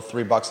Pantops below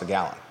 $3 a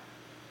gallon.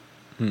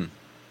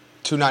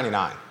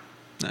 $2.99.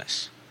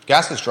 Nice.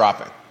 Gas is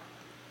dropping.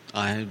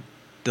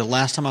 The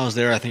last time I was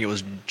there, I think it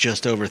was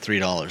just over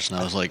 $3, and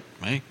I was like,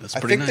 "Hey, that's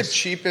pretty nice." I think the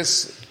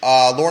cheapest.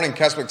 Lauren in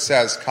Keswick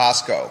says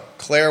Costco.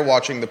 Claire,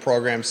 watching the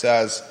program,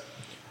 says,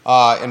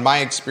 "In my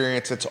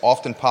experience, it's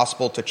often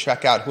possible to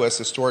check out who has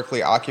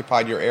historically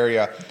occupied your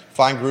area,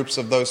 find groups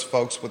of those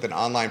folks with an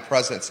online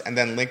presence, and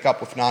then link up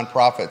with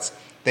nonprofits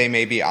they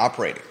may be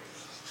operating."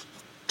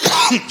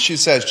 She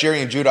says,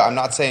 "Jerry and Judah, I'm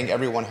not saying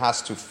everyone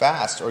has to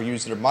fast or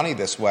use their money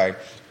this way,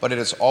 but it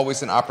is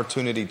always an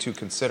opportunity to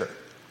consider."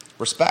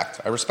 Respect.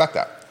 I respect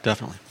that.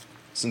 Definitely.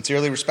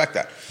 Sincerely respect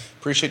that.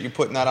 Appreciate you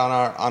putting that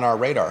on our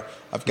radar.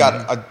 I've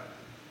got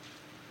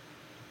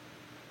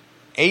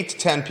 8 to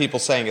 10 people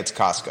saying it's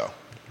Costco.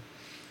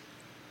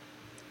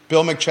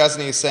 Bill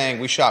McChesney is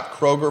saying we shop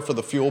Kroger for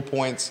the fuel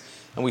points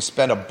and we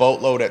spend a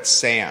boatload at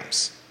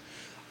Sam's.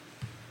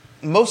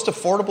 Most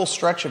affordable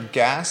stretch of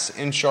gas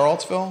in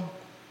Charlottesville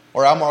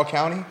or Albemarle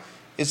County,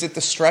 is it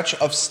the stretch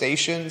of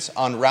stations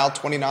on Route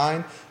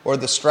 29 or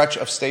the stretch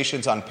of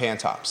stations on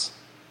Pantops?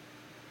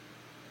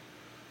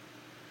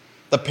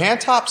 The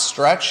Pantops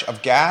stretch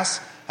of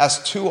gas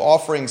has 2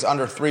 offerings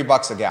under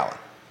 $3 a gallon.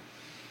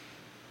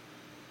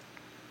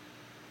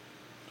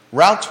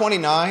 Route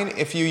 29,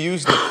 if you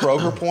use the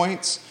Kroger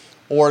points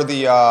or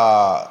the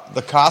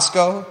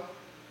Costco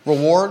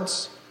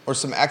rewards or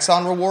some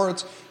Exxon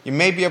rewards, you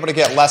may be able to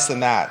get less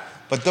than that.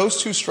 But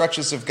those 2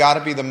 stretches have got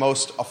to be the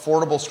most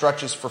affordable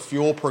stretches for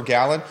fuel per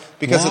gallon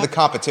because of the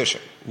competition.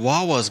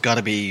 Wawa's got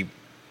to be...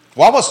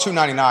 Wawa's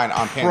 $2.99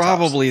 on Pantops.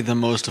 Probably the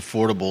most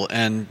affordable,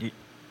 and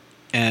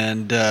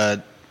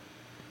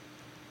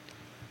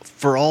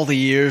for all the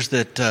years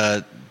that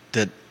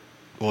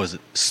what was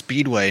it,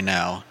 Speedway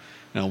now,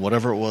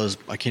 whatever it was,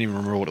 I can't even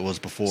remember what it was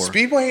before.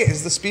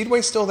 Is the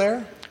Speedway still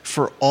there?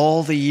 For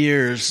all the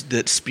years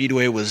that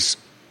Speedway was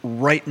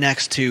right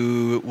next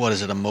to, what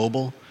is it, a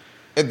Mobil?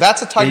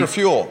 That's a Tiger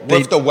Fuel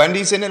with the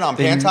Wendy's in it on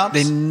Pantops.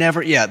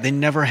 They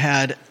never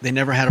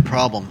had a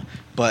problem,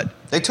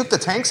 but they took the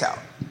tanks out.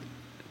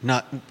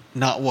 Not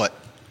what,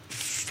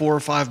 4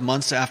 or 5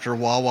 months after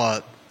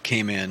Wawa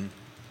came in,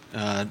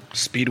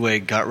 Speedway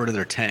got rid of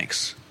their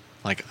tanks.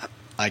 Like,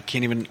 I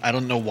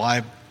don't know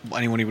why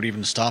anyone would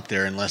even stop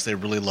there unless they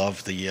really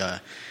love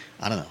their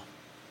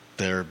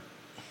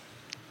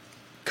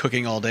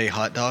cooking all day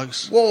hot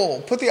dogs.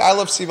 Well, put the I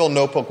Love Seville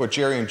notebook with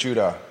Jerry and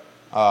Judah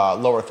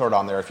lower third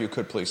on there, if you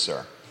could, please,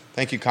 sir.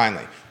 Thank you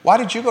kindly. Why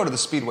did you go to the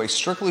Speedway?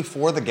 Strictly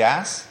for the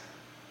gas?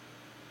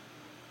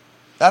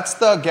 That's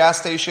the gas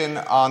station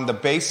on the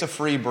base of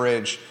Free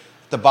Bridge,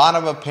 the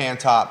bottom of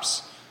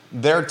Pantops.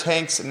 Their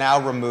tanks now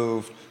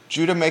removed.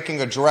 Judah making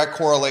a direct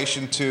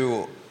correlation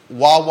to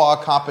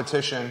Wawa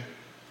competition,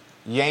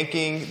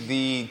 yanking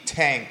the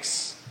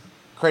tanks,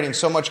 creating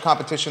so much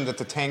competition that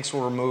the tanks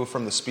were removed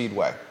from the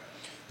Speedway.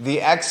 The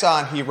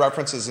Exxon he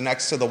references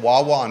next to the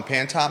Wawa on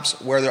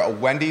Pantops, where a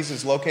Wendy's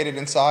is located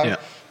inside. Yeah.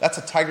 That's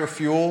a Tiger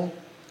Fuel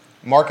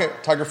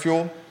market, Tiger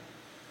Fuel.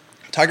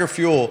 Tiger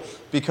Fuel,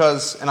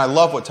 because, and I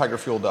love what Tiger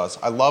Fuel does.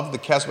 I love the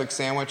Keswick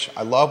sandwich.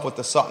 I love what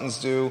the Suttons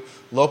do,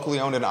 locally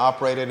owned and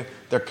operated.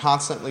 They're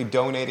constantly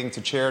donating to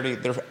charity.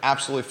 They're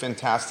absolutely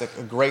fantastic.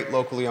 A great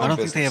locally owned business. I don't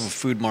think they have a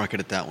food market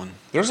at that one.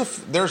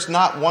 There's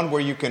not one where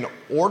you can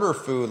order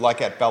food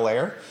like at Bel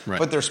Air, right,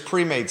 but there's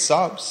pre-made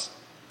subs.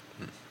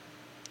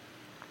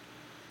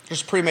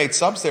 There's pre-made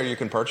subs there you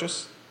can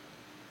purchase.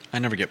 I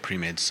never get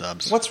pre-made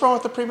subs. What's wrong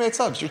with the pre-made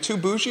subs? You're too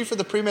bougie for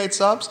the pre-made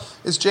subs?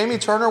 Is Jamie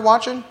Turner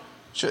watching?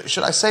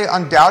 Should I say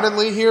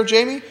undoubtedly here,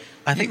 Jamie?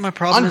 I think my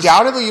problem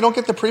undoubtedly, you don't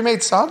get the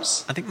pre-made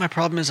subs? I think my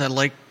problem is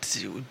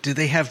do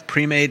they have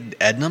pre-made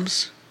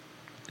Ednams?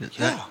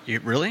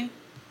 Really?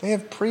 They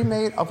have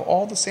pre-made of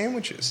all the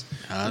sandwiches.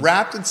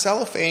 Wrapped in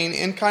cellophane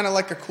in kind of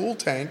like a cool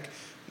tank,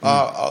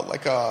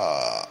 like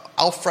a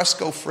al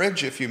fresco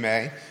fridge, if you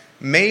may.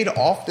 Made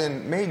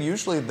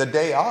usually the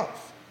day of.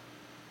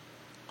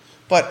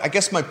 But I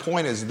guess my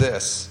point is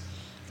this.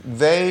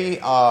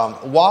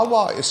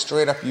 Wawa is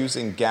straight up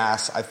using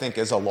gas, I think,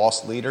 as a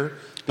loss leader.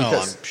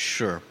 Because I'm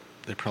sure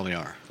they probably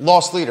are.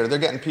 Loss leader. They're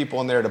getting people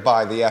in there to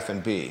buy the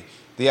F&B.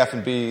 The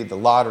F&B, the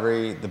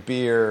lottery, the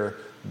beer,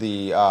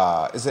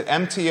 is it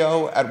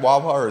MTO at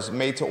Wawa or is it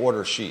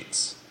made-to-order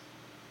sheets?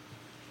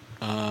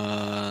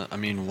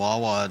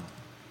 Wawa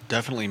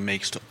definitely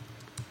makes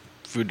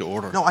food to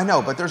order. No, I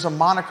know, but there's a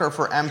moniker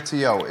for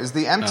MTO. Is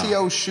the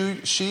MTO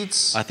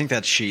sheets? I think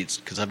that's sheets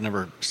because I've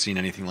never seen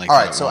anything like that.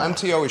 All right, so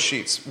MTO is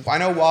sheets. I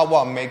know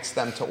Wawa makes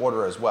them to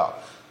order as well.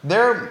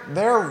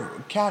 Their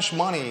cash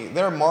money,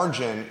 their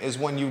margin is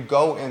when you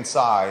go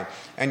inside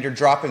and you're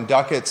dropping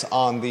ducats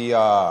on the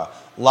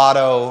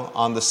Lotto,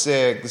 on the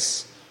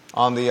Cigs,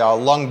 on the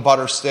lung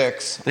butter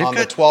sticks, They've on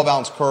the got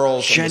 12-ounce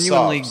curls,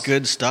 genuinely and the subs.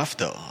 good stuff,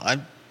 though.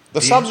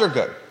 The subs are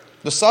good.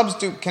 The subs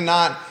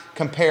cannot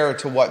compare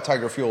to what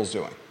Tiger Fuel's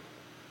doing.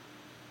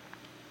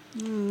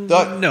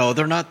 No,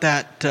 they're not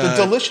that. The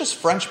delicious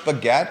French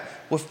baguette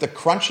with the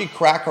crunchy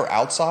cracker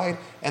outside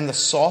and the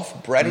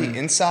soft bready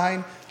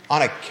inside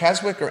on a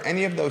Keswick or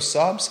any of those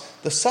subs,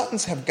 the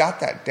Suttons have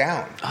got that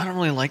down. I don't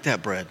really like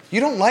that bread.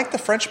 You don't like the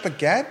French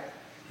baguette?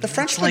 The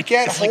French It's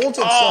baguette holds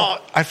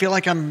itself. I feel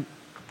like I'm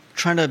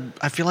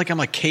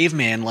a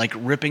caveman, like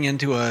ripping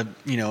into a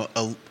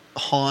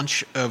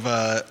haunch of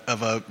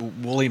a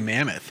woolly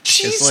mammoth.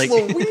 Jeez It's like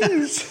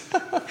Louise.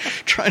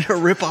 trying to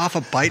rip off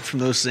a bite from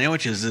those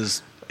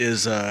sandwiches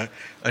is a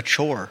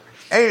chore.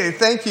 Hey,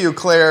 thank you,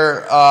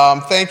 Claire.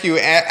 Thank you,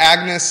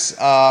 Agnes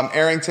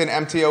Arrington,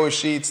 MTO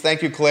Sheets.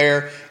 Thank you,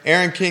 Claire.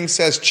 Aaron King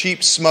says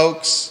cheap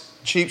smokes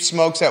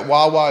at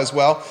Wawa as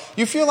well.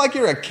 You feel like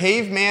you're a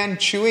caveman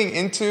chewing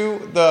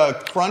into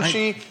the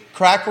crunchy,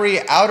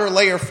 crackery outer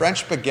layer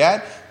French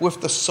baguette with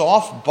the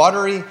soft,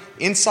 buttery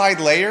inside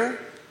layer?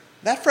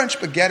 That French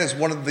baguette is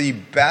one of the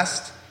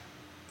best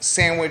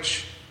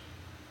sandwich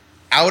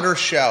outer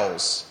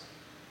shells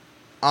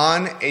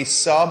on a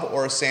sub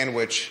or a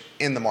sandwich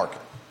in the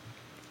market.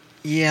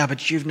 Yeah,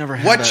 but you've never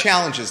had. What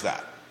challenges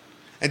that?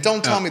 And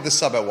don't tell me the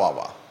sub at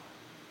Wawa.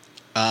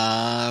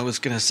 I was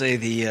going to say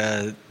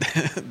the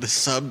the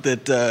sub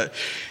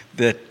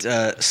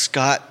that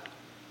Scott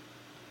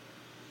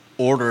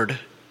ordered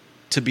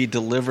to be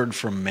delivered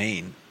from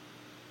Maine.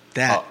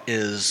 That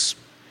is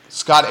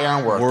Scott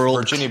Aaronworth,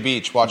 Virginia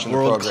Beach, watching the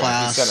program.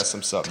 Class, he sent us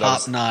some sub.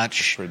 Top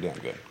notch, pretty damn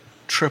good.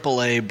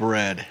 AAA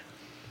bread.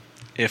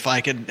 If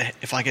I could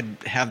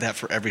have that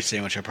for every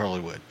sandwich, I probably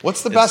would.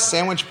 What's the best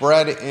sandwich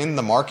bread in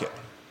the market?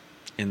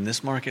 In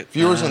this market?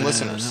 Viewers and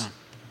listeners.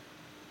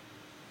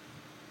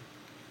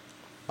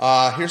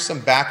 Here's some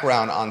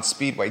background on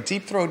Speedway.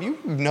 Deep Throat, you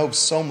know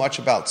so much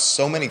about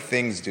so many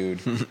things,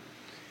 dude.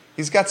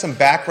 He's got some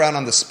background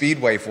on the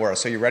Speedway for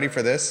us. Are you ready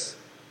for this?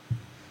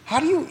 How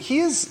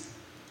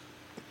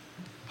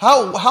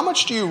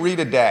much do you read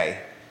a day,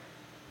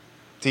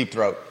 Deep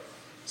Throat?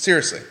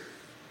 Seriously.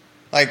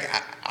 Like,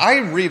 I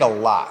read a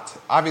lot.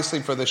 Obviously,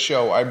 for this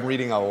show, I'm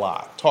reading a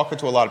lot, talking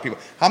to a lot of people.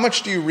 How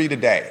much do you read a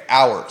day?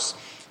 Hours.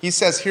 He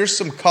says, here's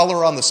some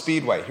color on the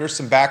Speedway. Here's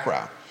some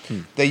background.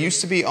 They used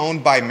to be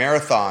owned by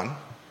Marathon,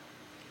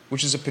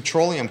 which is a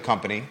petroleum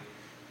company.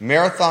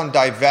 Marathon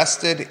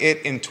divested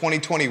it in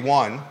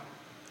 2021,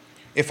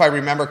 if I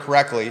remember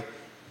correctly.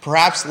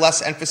 Perhaps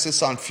less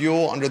emphasis on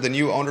fuel under the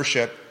new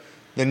ownership.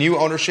 The new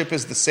ownership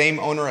is the same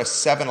owner as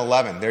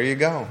 7-Eleven. There you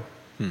go.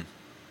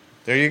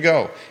 There you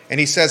go. And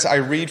he says, I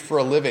read for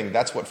a living.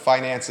 That's what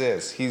finance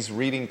is. He's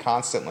reading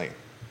constantly.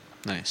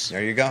 Nice.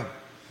 There you go.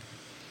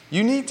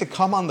 You need to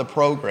come on the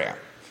program.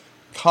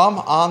 Come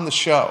on the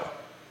show.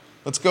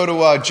 Let's go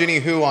to Ginny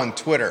Who on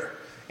Twitter.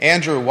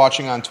 Andrew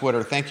watching on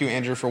Twitter. Thank you,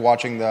 Andrew, for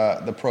watching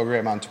the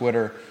program on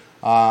Twitter.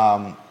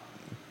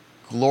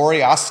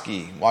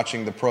 Glorioski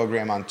watching the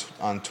program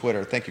on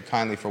Twitter. Thank you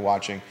kindly for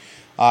watching.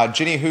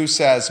 Ginny Who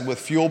says, with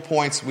fuel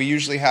points, we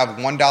usually have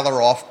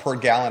 $1 off per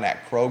gallon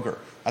at Kroger.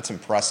 That's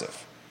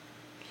impressive.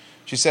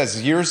 She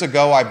says, years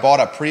ago, I bought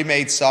a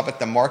pre-made sub at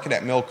the market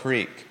at Mill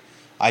Creek.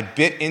 I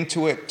bit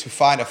into it to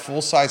find a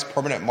full-size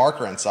permanent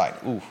marker inside.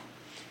 Ooh.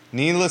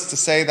 Needless to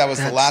say, that was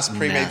the last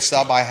pre-made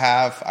sub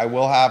I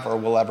will have or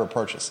will ever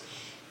purchase.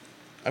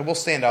 I will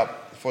stand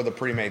up for the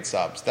pre-made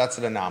subs. That's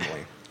an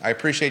anomaly. I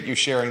appreciate you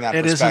sharing that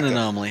perspective. It is an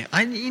anomaly.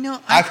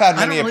 I've had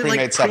many a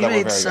pre-made sub that were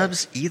very good.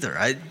 Subs either.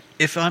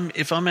 If I'm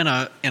in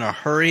a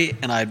hurry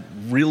and I'm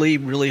really,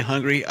 really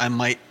hungry, I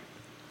might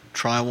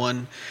try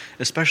one,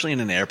 especially in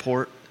an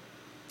airport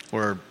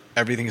where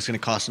everything is going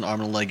to cost an arm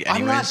and a leg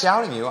anyways. I'm not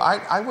doubting you.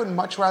 I would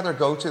much rather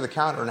go to the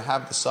counter and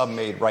have the sub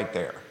made right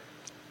there.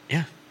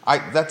 Yeah.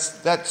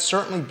 That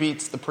certainly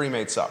beats the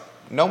pre-made sub.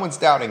 No one's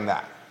doubting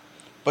that.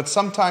 But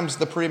sometimes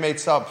the pre-made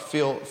sub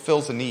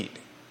fills a need.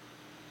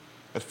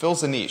 It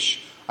fills a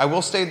niche. I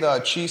will say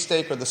the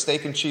cheesesteak or the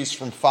steak and cheese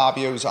from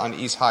Fabio's on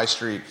East High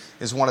Street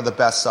is one of the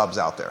best subs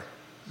out there.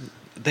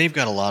 They've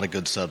got a lot of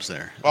good subs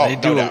there. Oh, they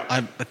do. No doubt.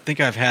 I think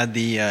I've had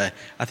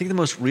I think the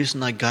most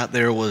recent I got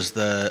there was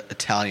the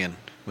Italian,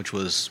 which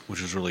was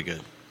really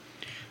good.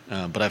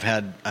 But I've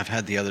had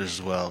the others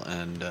as well.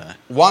 And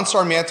Juan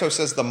Sarmiento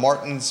says the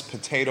Martin's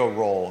potato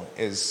roll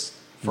is,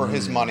 for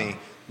his money,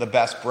 the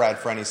best bread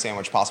for any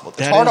sandwich possible.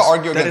 It's hard to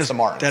argue against the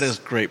Martins. That is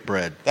great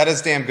bread. That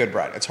is damn good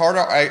bread. It's hard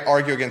to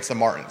argue against the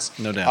Martins.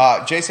 No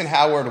doubt. Jason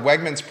Howard,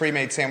 Wegmans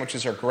pre-made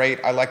sandwiches are great.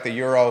 I like the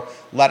Euro,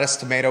 lettuce,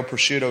 tomato,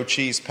 prosciutto,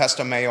 cheese,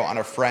 pesto mayo on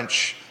a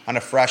fresh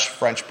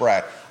French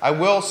bread. I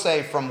will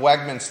say from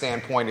Wegmans'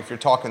 standpoint, if you're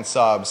talking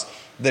subs,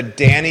 the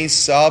Danny's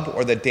sub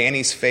or the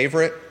Danny's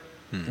favorite.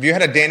 Have you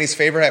had a Danny's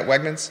favorite at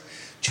Wegmans?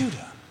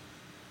 Judah.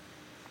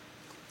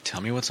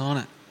 Tell me what's on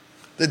it.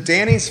 The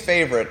Danny's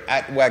favorite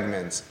at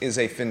Wegmans is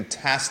a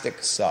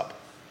fantastic sub.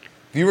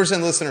 Viewers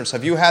and listeners,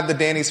 have you had the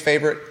Danny's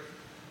Favorite?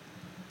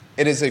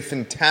 It is a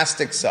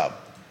fantastic sub.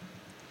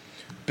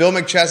 Bill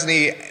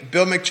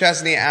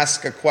McChesney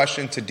asks a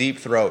question to Deep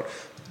Throat.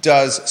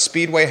 Does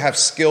Speedway have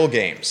skill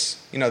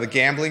games? You know, the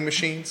gambling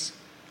machines?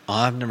 Oh,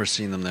 I've never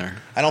seen them there.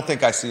 I don't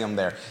think I see them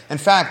there. In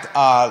fact,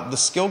 the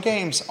skill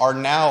games are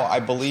now, I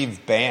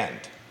believe,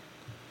 banned.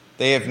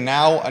 They have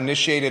now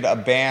initiated a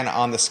ban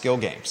on the skill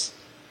games.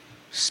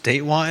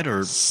 Statewide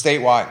or?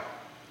 Statewide.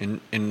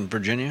 In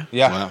Virginia?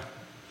 Yeah. Wow.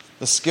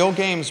 The skill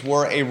games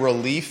were a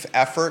relief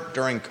effort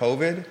during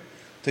COVID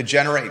to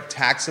generate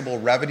taxable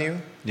revenue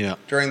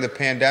during the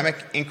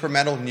pandemic,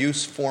 incremental new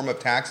form of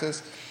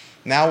taxes.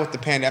 Now with the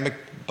pandemic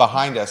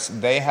behind us,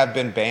 they have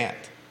been banned.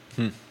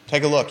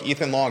 Take a look.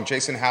 Ethan Long,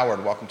 Jason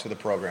Howard, welcome to the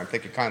program.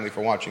 Thank you kindly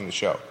for watching the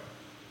show.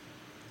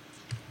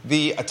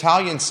 The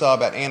Italian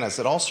sub at Anna's,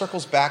 it all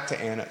circles back to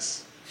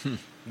Anna's.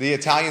 The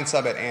Italian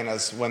sub at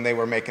Anna's, when they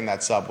were making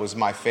that sub, was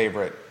my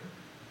favorite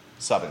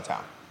sub in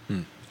town.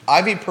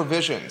 Ivy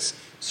Provisions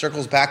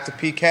circles back to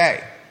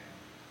PK.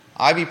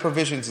 Ivy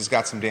Provisions has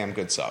got some damn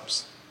good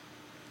subs.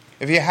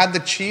 If you had the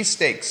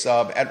cheesesteak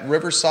sub at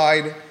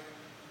Riverside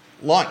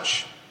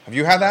Lunch, have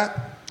you had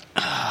that?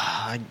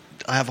 I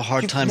have a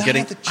hard time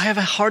getting. I have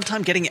a hard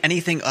time getting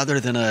anything other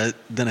than a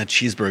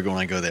cheeseburger when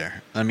I go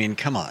there. I mean,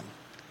 come on.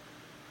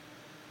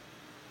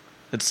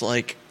 It's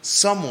like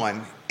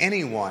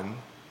anyone,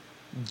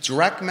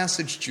 direct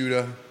message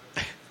Judah,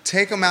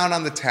 take him out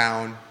on the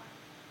town.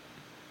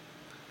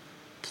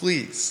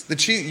 Please, the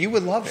cheese, you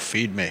would love it.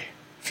 Feed me.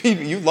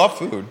 You love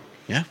food.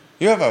 Yeah.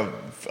 You have a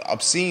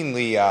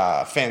obscenely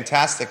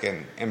fantastic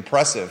and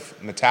impressive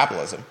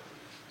metabolism.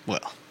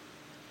 Well.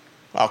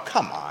 Oh,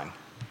 come on.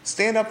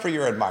 Stand up for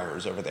your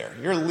admirers over there.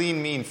 You're a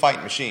lean, mean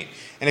fight machine.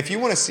 And if you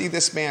want to see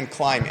this man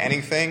climb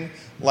anything,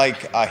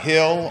 like a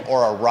hill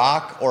or a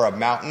rock or a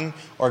mountain,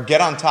 or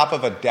get on top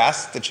of a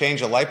desk to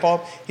change a light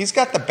bulb, he's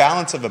got the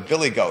balance of a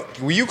billy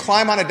goat. Will you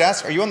climb on a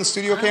desk? Are you on the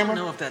studio camera? I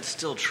don't know if that's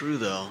still true,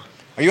 though.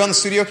 Are you on the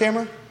studio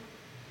camera?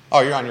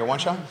 Oh, you're on your one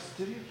shot?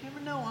 Studio camera?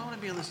 No, I want to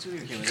be on the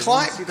studio camera.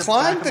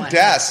 Climb the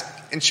desk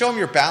and show him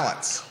your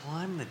balance.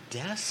 Climb the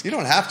desk? You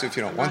don't have to if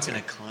you don't want to. I'm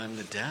not going to climb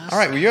the desk. All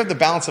right, well, you have the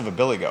balance of a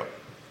billy goat.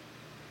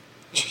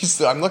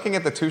 Jeez, I'm looking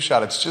at the two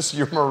shot. It's just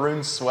your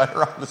maroon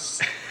sweater on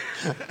the...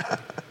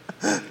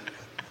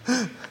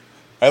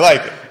 I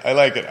like it. I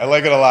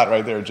like it a lot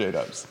right there,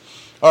 J-Dubs.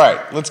 All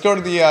right, let's go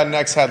to the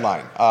next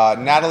headline.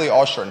 Natalie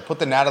Ostrin. Put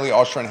the Natalie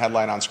Ostrin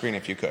headline on screen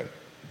if you could.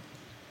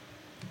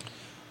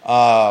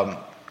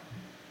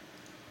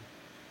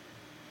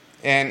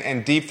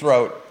 And Deep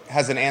Throat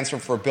has an answer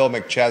for Bill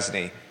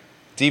McChesney.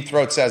 Deep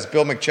Throat says,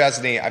 Bill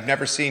McChesney, I've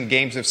never seen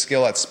games of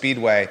skill at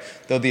Speedway,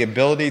 though the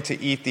ability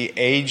to eat the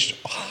aged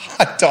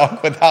hot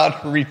dog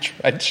without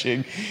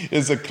retrenching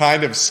is a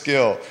kind of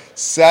skill.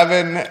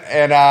 Seven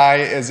and I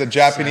is a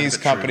Japanese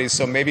company,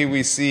 so maybe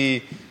we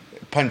see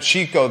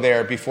Pachinko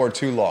there before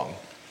too long.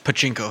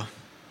 Pachinko.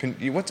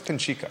 What's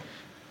Pachinko?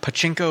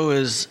 Pachinko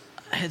is,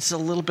 it's a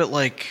little bit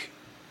like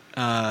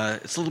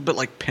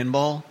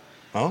pinball.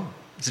 Oh.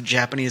 It's a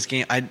Japanese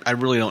game. I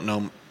really don't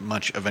know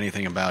much of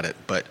anything about it,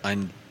 but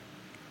I'm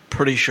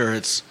pretty sure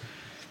it's...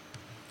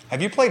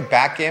 Have you played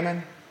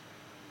backgammon?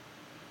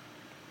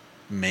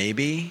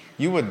 Maybe.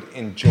 You would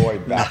enjoy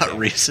backgammon. Not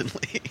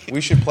recently.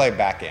 We should play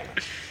backgammon.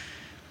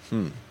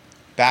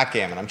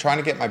 Backgammon. I'm trying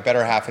to get my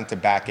better half into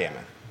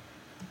backgammon.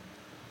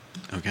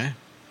 Okay.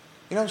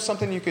 You know,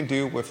 something you can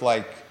do with,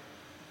 like,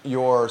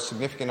 your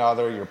significant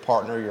other, your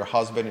partner, your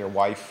husband, your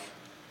wife,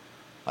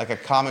 like a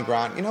common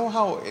ground. You know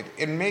how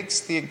it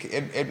makes the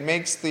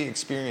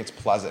experience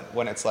pleasant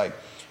when it's like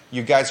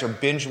you guys are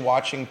binge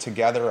watching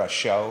together a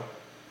show.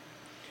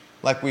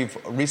 Like we've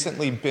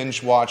recently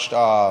binge watched.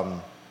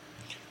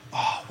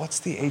 What's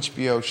the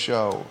HBO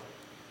show?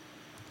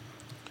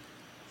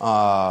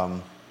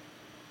 Oh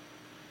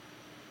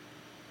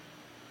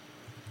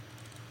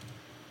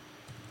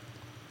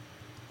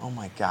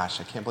my gosh,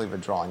 I can't believe we're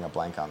drawing a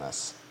blank on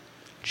this.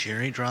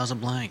 Jerry draws a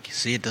blank.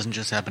 See, it doesn't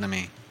just happen to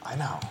me. I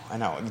know.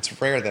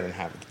 It's rare that it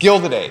happens.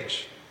 Gilded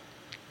Age.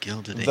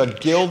 The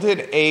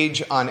Gilded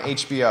Age on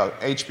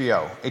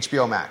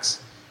HBO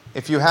Max.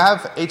 If you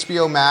have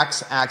HBO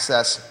Max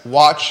access,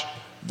 watch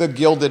The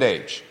Gilded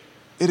Age.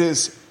 It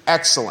is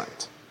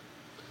excellent.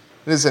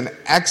 It is an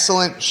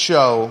excellent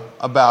show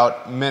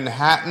about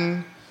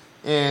Manhattan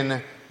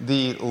in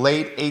the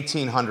late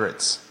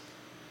 1800s.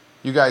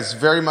 You guys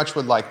very much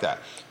would like that.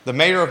 The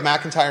mayor of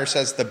McIntyre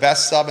says the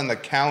best sub in the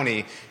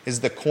county is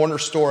the corner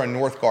store in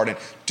North Garden.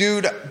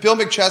 Dude, Bill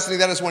McChesney,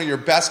 that is one of your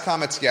best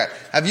comments yet.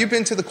 Have you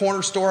been to the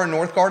corner store in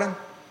North Garden?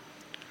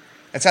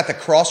 It's at the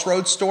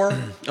Crossroads store.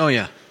 Oh,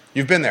 yeah.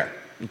 You've been there?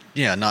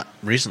 Yeah, not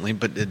recently,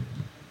 but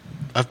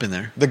I've been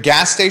there. The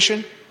gas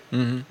station?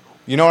 Mm-hmm.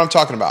 You know what I'm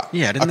talking about?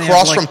 Yeah.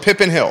 Across from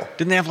Pippin Hill.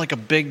 Didn't they have like a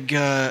big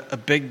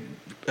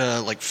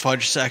like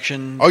fudge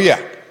section? Oh,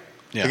 yeah.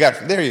 Yeah.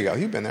 There you go.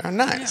 You've been there.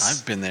 Nice. Yeah,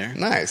 I've been there.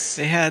 Nice.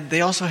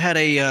 They also had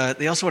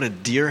a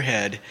deer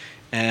head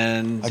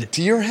and a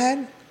deer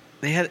head?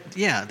 They had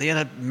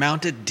a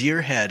mounted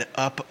deer head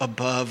up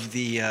above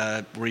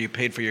the where you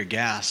paid for your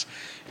gas,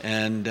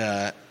 and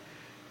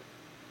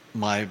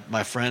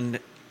my friend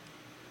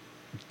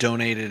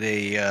donated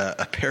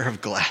a pair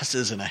of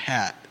glasses and a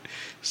hat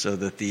so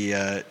that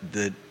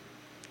the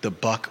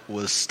buck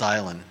was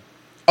styling.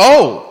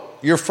 Oh,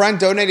 your friend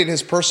donated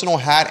his personal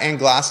hat and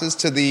glasses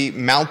to the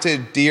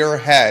mounted deer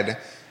head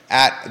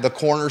at the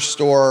corner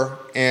store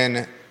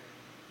in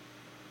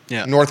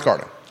North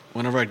Garden.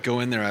 Whenever I'd go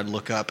in there, I'd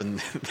look up, and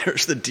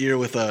there's the deer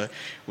with a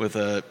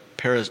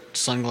pair of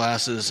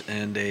sunglasses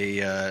and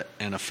a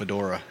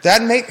fedora.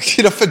 That make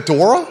it a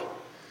fedora?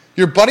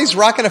 Your buddy's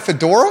rocking a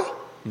fedora?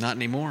 Not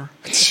anymore.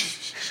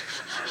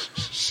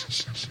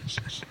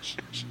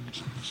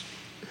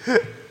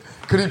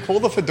 Could he pull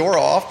the fedora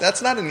off?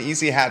 That's not an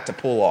easy hat to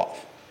pull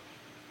off.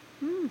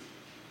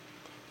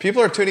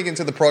 People are tuning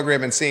into the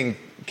program and seeing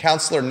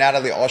Counselor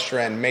Natalie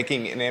Ostrin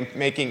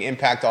making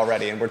impact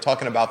already, and we're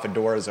talking about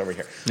fedoras over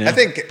here. Yeah. I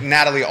think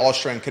Natalie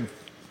Ostrin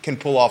can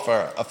pull off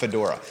a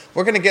fedora.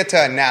 We're going to get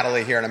to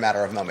Natalie here in a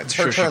matter of moments.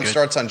 Her term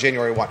starts on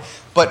January 1.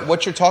 But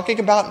what you're talking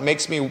about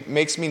makes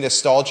me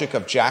nostalgic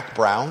of Jack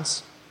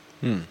Brown's.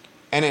 And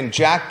in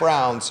Jack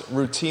Brown's,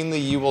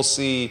 routinely you will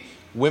see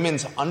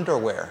women's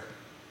underwear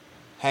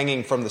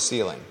hanging from the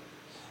ceiling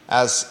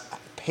as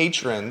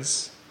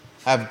patrons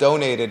have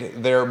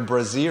donated their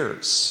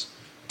brassieres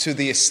to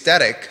the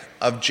aesthetic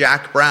of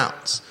Jack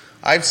Brown's.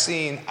 I've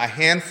seen a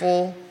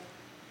handful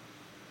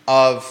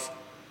of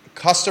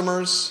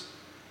customers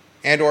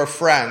and or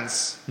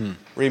friends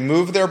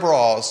remove their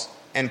bras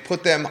and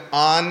put them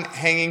on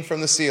hanging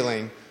from the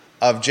ceiling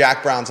of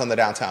Jack Brown's on the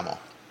downtown mall.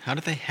 How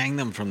do they hang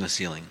them from the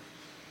ceiling?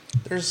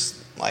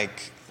 There's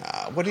like,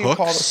 what do you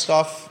call the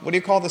stuff? What do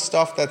you call the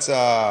stuff that's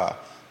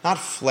not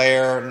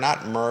flair,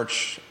 not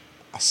merch,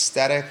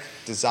 aesthetic,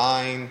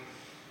 design,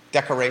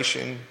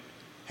 decoration,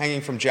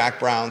 hanging from Jack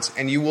Brown's,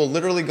 and you will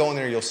literally go in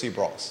there, you'll see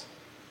bras.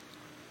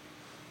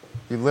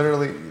 You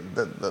literally,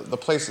 the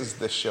places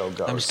this show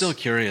goes. I'm still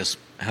curious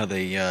how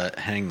they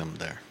hang them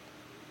there.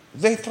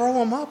 They throw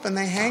them up and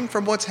they hang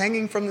from what's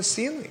hanging from the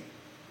ceiling.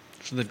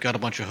 So they've got a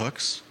bunch of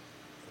hooks?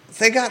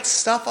 They got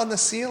stuff on the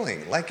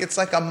ceiling. It's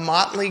like a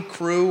motley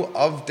crew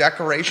of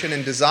decoration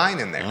and design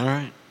in there. All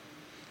right.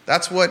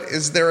 That's what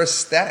is their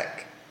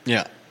aesthetic.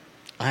 Yeah.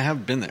 I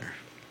have been there.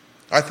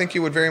 I think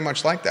you would very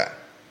much like that.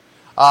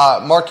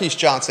 Marquise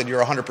Johnson,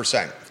 you're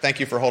 100%.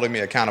 Thank you for holding me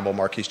accountable,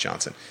 Marquise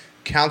Johnson.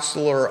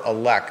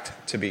 Counselor-elect,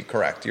 to be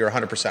correct. You're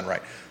 100%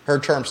 right. Her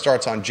term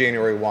starts on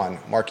January 1,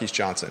 Marquise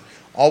Johnson.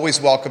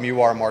 Always welcome you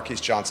are,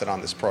 Marquise Johnson,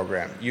 on this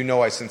program. You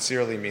know I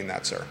sincerely mean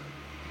that, sir.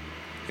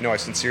 You know I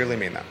sincerely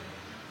mean that.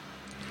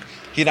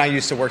 He and I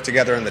used to work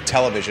together in the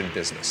television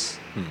business,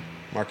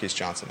 Marquise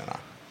Johnson and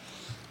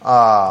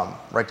I,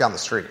 right down the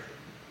street.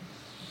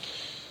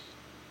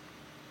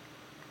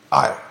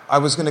 I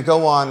was going to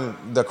go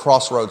on the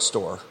Crossroads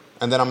store,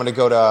 and then I'm going to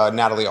go to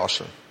Natalie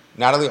Ostrin.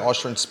 Natalie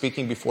Ostrin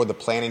speaking before the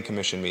Planning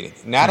Commission meeting.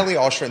 Natalie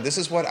Ostrin, this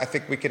is what I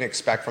think we can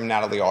expect from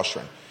Natalie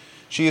Ostrin.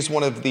 She is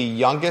one of the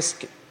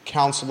youngest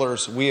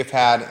counselors we have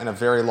had in a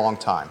very long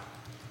time.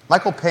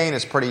 Michael Payne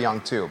is pretty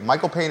young, too.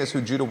 Michael Payne is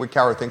who Judah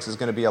Wickower thinks is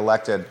going to be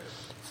elected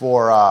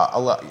for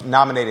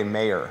nominated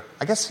mayor.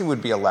 I guess he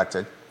would be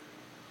elected.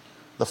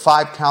 The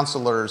 5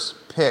 counselors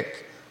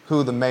pick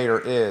who the mayor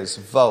is,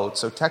 vote.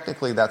 So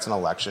technically that's an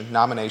election,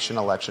 nomination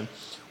election.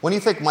 When do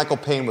you think Michael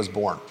Payne was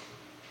born?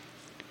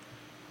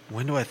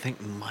 When do I think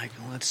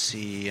Michael? Let's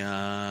see.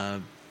 I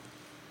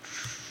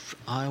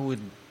would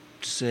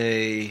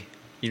say.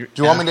 Do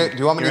you want me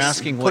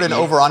to put an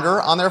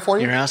over/under on there for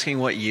you? You're asking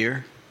what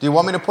year? Do you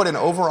want me to put an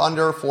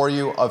over/under for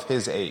you of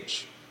his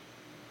age?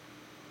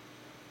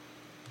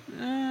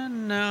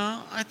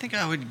 No, I think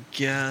I would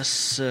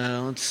guess.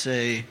 Let's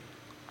say.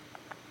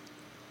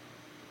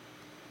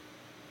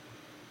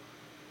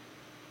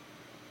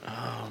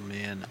 Oh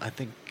man, I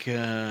think.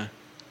 Come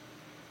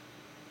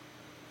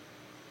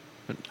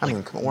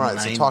on,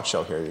 it's a talk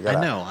show here. You gotta,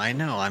 I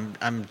know. I'm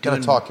doing.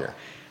 Gotta talk here.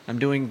 I'm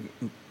doing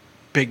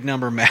big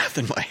number math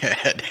in my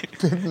head.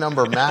 Big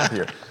number math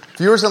here.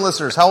 Viewers and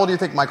listeners, how old do you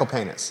think Michael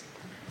Payne is?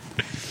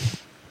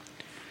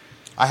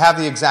 I have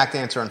the exact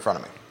answer in front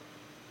of me.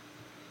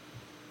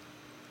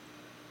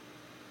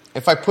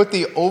 If I put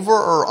the over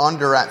or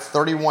under at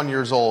 31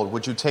 years old,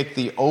 would you take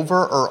the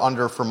over or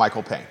under for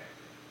Michael Payne?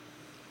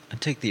 I'd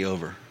take the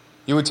over.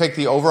 You would take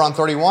the over on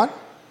 31?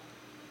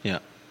 Yeah.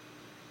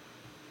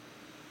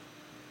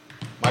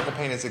 Michael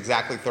Payne is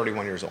exactly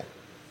 31 years old.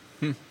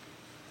 He's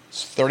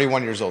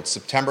 31 years old.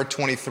 September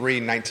 23,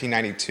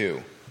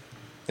 1992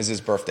 is his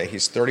birthday.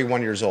 He's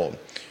 31 years old.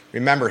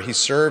 Remember, he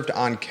served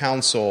on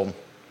council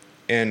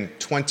in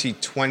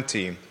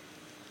 2020.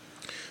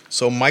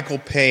 So Michael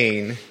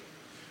Payne,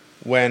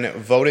 when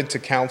voted to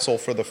council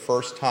for the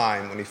first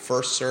time, when he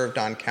first served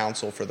on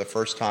council for the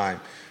first time,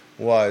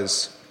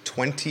 was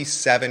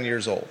 27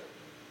 years old.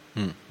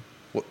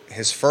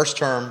 His first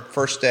term,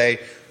 first day,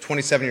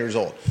 27 years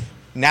old.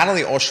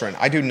 Natalie Ostrin,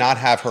 I do not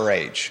have her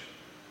age.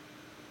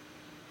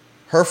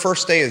 Her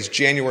first day is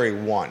January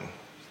 1.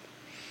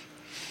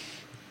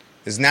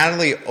 Is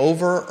Natalie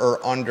over or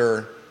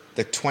under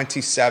the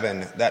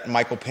 27 that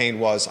Michael Payne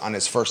was on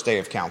his first day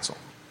of council?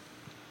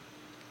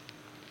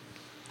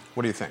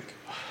 What do you think?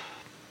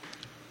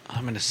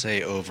 I'm going to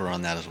say over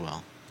on that as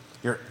well.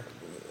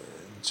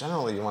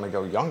 Generally, you want to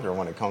go younger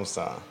when it comes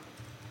to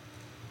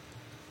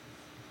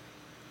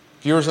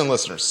viewers and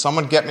listeners.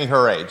 Someone get me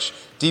her age.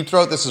 Deep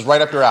Throat, this is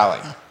right up your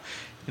alley.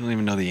 You don't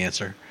even know the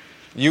answer.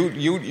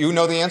 You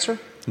know the answer?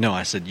 No,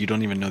 I said you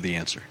don't even know the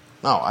answer.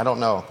 No, I don't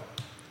know.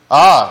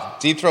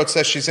 Deep Throat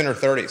says she's in her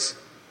 30s.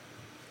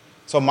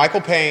 So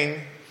Michael Payne,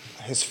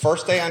 his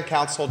first day on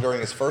council during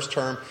his first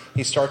term,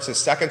 he starts his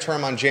second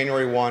term on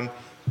January 1,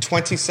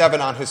 27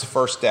 on his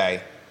first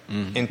day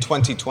in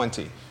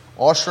 2020.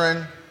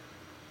 Oshrin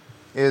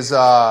is,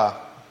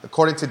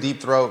 according to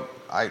Deep Throat,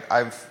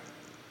 I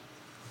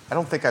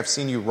don't think I've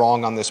seen you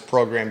wrong on this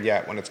program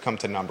yet when it's come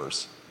to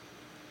numbers.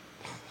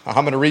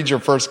 I'm going to read your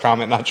first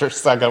comment, not your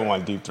second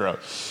one, Deep Throat.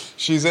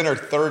 She's in her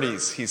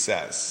 30s, he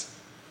says.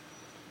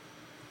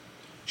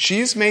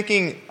 She's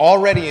making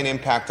already an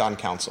impact on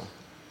council,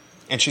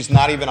 and she's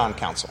not even on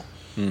council.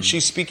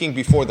 She's speaking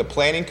before the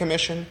Planning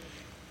Commission.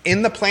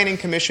 In the Planning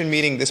Commission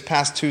meeting this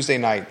past Tuesday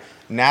night,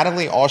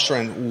 Natalie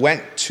Oshrin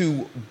went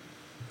to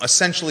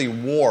essentially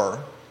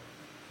war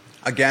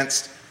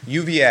against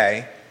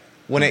UVA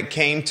when it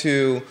came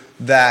to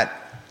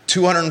that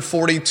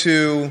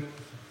 242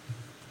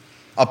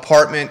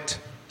 apartment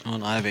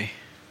On Ivy.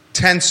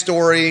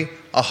 10-story,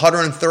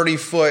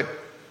 130-foot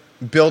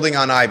building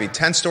on Ivy.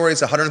 10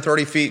 stories,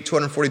 130 feet,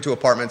 242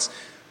 apartments.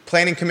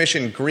 Planning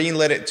Commission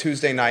greenlit it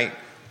Tuesday night.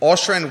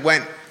 Oshrin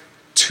went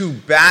to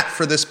bat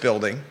for this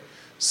building,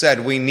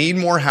 said we need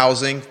more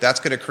housing. That's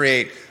going to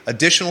create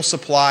additional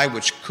supply,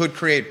 which could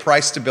create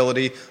price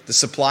stability, the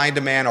supply and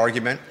demand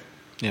argument.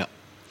 Yeah.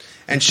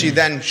 And she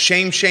then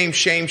shamed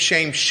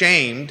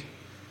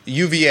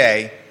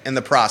UVA in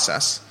the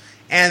process.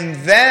 And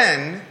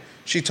then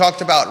she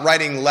talked about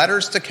writing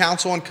letters to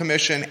council and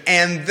commission,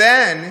 and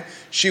then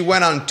she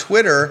went on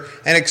Twitter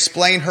and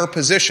explained her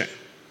position.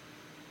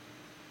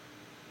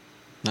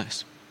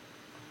 Nice.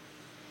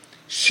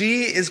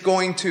 She is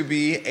going to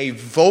be a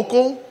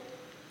vocal,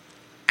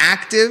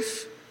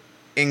 active,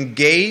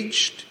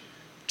 engaged,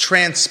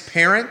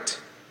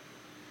 transparent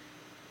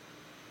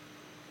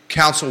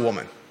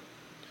councilwoman.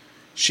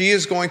 She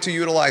is going to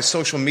utilize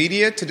social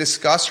media to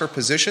discuss her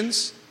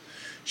positions.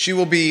 She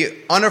will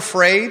be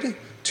unafraid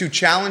to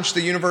challenge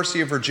the University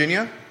of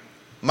Virginia.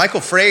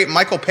 Michael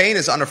Payne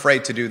is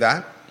unafraid to do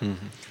that.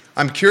 Mm-hmm.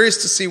 I'm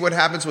curious to see what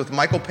happens with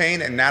Michael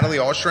Payne and Natalie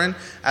Oshrin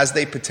as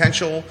they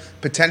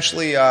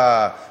potentially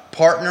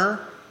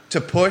partner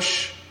to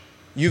push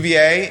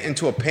UVA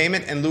into a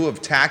payment in lieu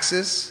of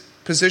taxes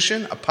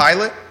position, a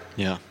pilot.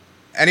 Yeah.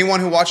 Anyone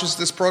who watches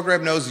this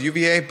program knows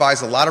UVA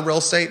buys a lot of real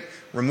estate,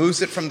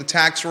 removes it from the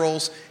tax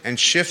rolls, and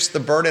shifts the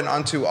burden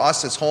onto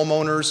us as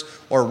homeowners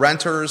or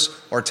renters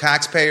or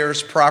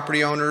taxpayers,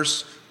 property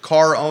owners,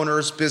 car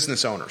owners,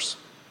 business owners.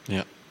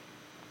 Yeah.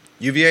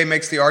 UVA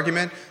makes the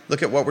argument,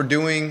 look at what we're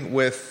doing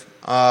with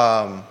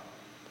our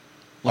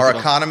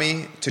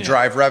economy to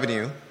drive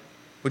revenue,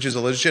 which is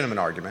a legitimate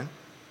argument.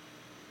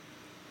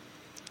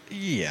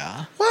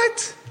 Yeah.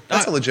 What?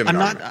 That's a legitimate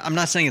argument. I'm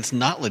not saying it's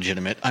not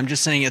legitimate. I'm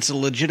just saying it's a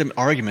legitimate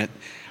argument,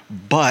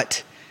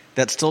 but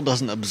that still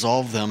doesn't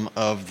absolve them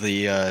of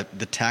the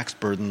tax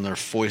burden they're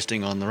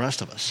foisting on the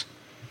rest of us.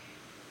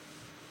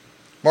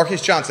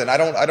 Marquise Johnson, I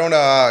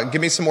don't. Give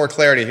me some more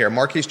clarity here.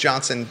 Marquise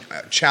Johnson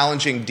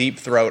challenging Deep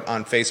Throat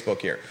on Facebook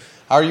here.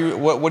 How are you?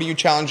 What are you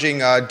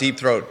challenging Deep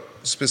Throat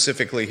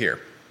specifically here?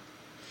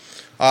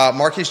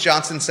 Marquise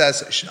Johnson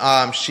says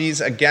she's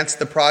against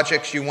the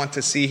projects you want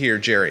to see here,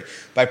 Jerry.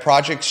 By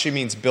projects, she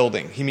means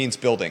building. He means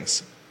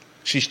buildings.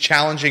 She's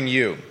challenging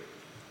you.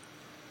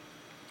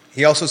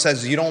 He also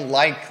says you don't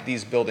like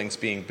these buildings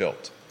being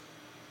built.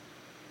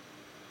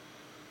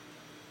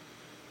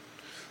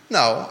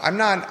 No, I'm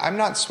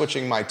not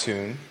switching my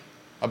tune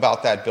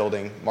about that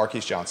building,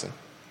 Marquise Johnson.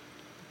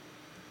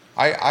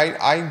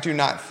 I do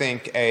not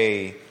think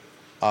a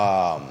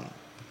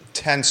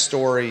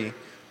 10-story,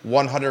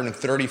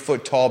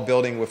 130-foot tall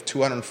building with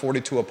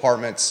 242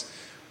 apartments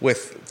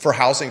for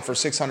housing for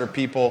 600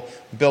 people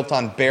built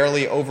on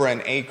barely over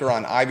an acre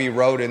on Ivy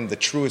Road in the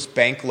Truist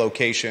Bank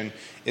location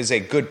is a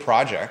good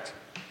project.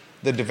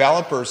 The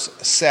developers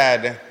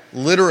said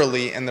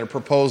literally in their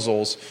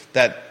proposals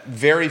that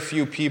very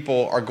few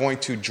people are going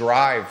to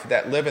drive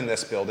that live in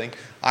this building.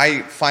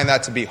 I find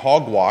that to be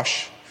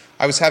hogwash.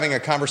 I was having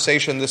a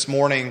conversation this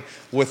morning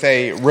with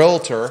a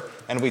realtor,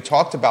 and we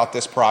talked about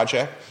this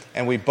project,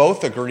 and we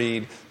both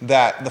agreed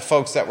that the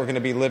folks that were going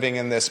to be living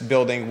in this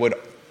building would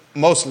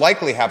most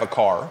likely have a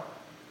car.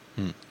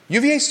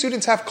 UVA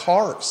students have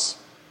cars.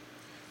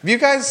 Have you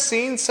guys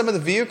seen some of the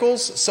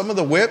vehicles, some of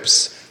the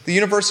whips the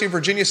University of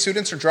Virginia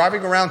students are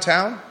driving around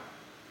town?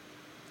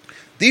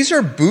 These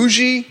are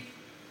bougie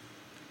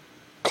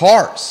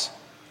cars.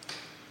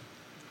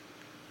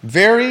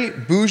 Very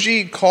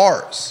bougie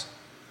cars.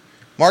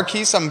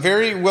 Marquise, I'm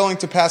very willing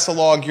to pass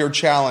along your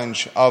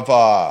challenge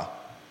of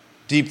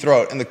Deep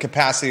Throat and the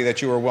capacity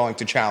that you are willing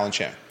to challenge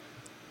him.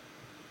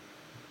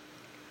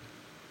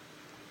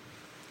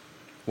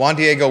 Juan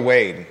Diego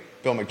Wade,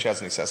 Bill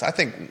McChesney says, I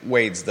think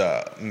Wade's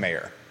the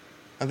mayor.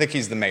 I think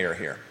he's the mayor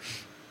here.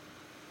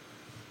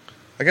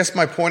 I guess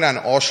my point on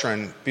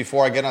Austrian,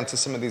 before I get onto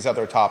some of these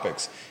other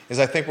topics, is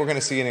I think we're going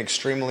to see an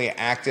extremely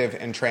active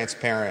and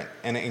transparent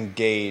and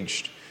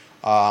engaged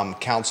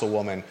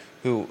councilwoman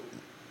who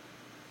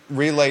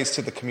relays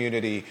to the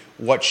community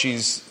what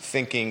she's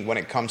thinking when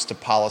it comes to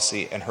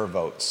policy and her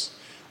votes.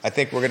 I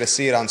think we're going to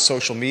see it on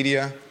social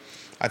media.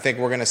 I think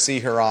we're going to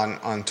see her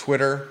on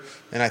Twitter.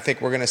 And I think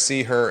we're going to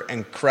see her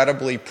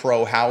incredibly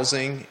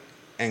pro-housing,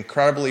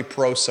 incredibly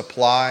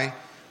pro-supply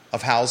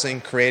of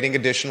housing, creating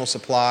additional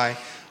supply.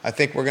 I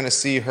think we're going to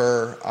see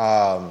her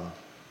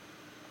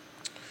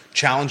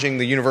challenging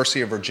the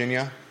University of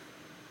Virginia.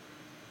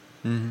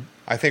 Mm-hmm.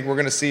 I think we're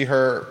going to see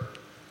her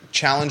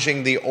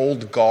challenging the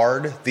old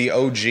guard, the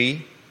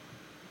OG.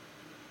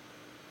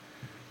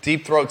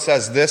 Deep Throat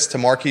says this to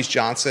Marquise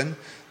Johnson.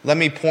 Let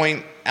me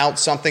point out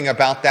something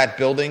about that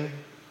building,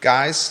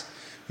 guys.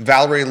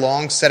 Valerie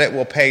Long said it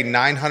will pay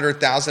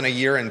 $900,000 a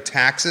year in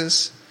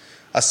taxes.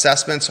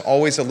 Assessments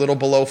always a little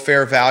below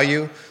fair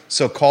value,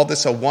 so call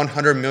this a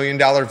 $100 million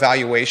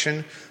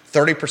valuation.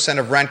 30%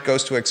 of rent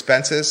goes to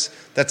expenses.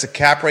 That's a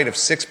cap rate of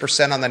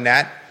 6% on the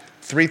net.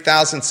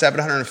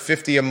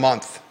 $3,750 a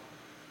month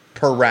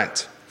per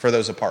rent for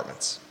those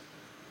apartments.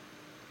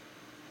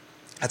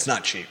 That's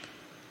not cheap.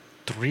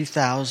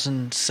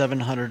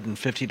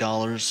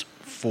 $3,750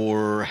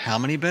 for how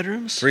many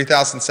bedrooms?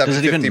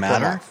 $3,750 per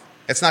month.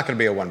 It's not going to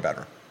be a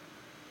one-bedroom.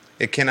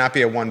 It cannot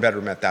be a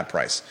one-bedroom at that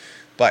price.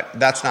 But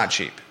that's not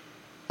cheap.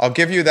 I'll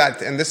give you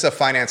that, and this is a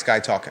finance guy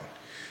talking.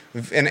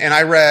 And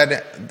I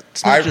read...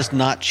 It's not just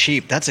not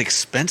cheap. That's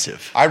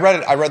expensive. I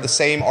read the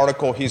same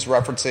article he's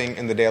referencing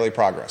in the Daily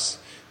Progress.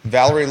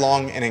 Valerie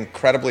Long, an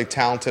incredibly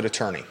talented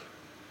attorney.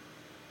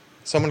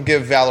 Someone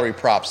give Valerie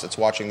props that's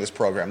watching this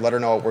program. Let her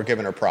know we're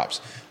giving her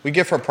props. We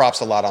give her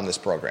props a lot on this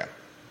program.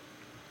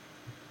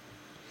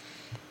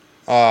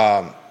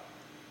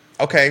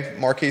 Okay,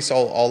 Marquise,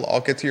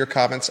 I'll get to your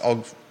comments.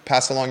 I'll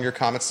pass along your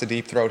comments to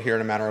Deep Throat here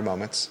in a matter of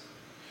moments.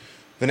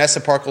 Vanessa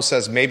Parkle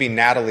says maybe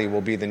Natalie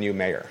will be the new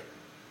mayor.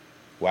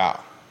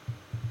 Wow.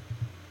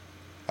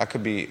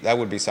 That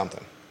would be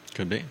something.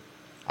 Could be.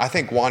 I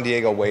think Juan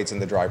Diego Wade's in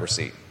the driver's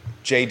seat.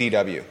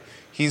 JDW.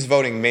 He's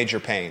voting major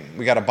pain.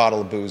 We got a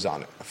bottle of booze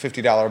on it, a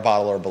 $50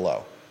 bottle or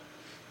below.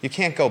 You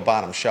can't go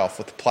bottom shelf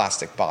with a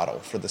plastic bottle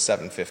for the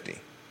 $7.50.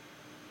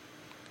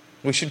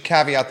 We should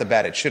caveat the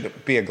bet. It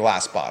should be a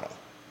glass bottle.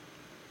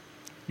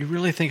 You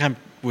really think I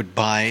would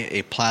buy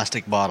a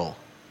plastic bottle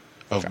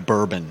of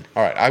bourbon?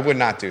 All right, I would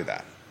not do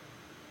that.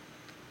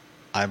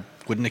 I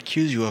wouldn't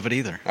accuse you of it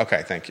either.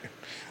 Okay, thank you.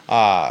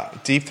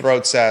 Deep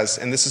Throat says,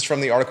 and this is from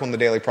the article in the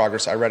Daily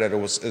Progress, I read it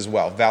as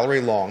well.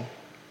 Valerie Long,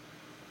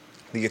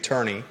 the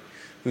attorney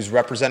who's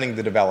representing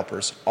the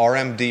developers,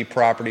 RMD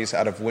Properties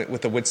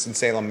with the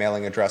Winston-Salem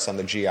mailing address on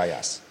the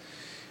GIS.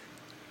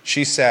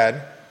 She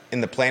said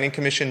in the Planning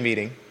Commission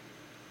meeting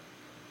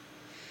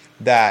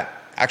that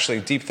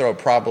actually, Deep Throat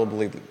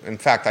probably, in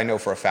fact, I know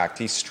for a fact,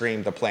 he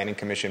streamed the Planning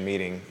Commission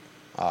meeting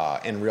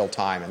in real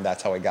time, and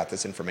that's how I got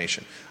this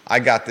information. I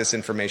got this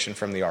information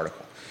from the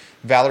article.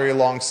 Valerie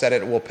Long said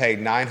it will pay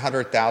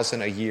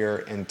 $900,000 a year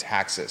in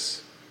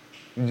taxes.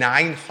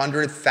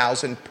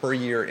 $900,000 per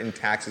year in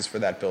taxes for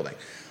that building.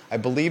 I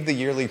believe the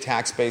yearly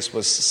tax base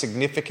was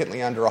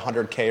significantly under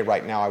 $100K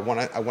right now. I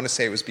want to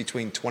say it was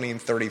between $20,000 and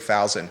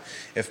 $30,000,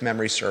 if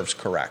memory serves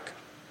correct.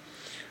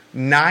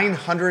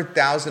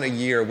 $900,000 a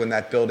year when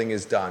that building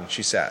is done,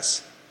 she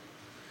says.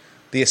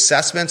 The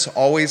assessment's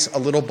always a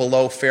little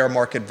below fair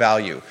market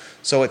value.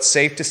 So it's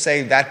safe to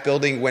say that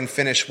building, when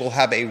finished, will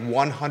have a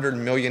 $100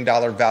 million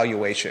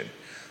valuation.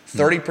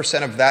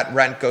 30% of that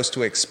rent goes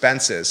to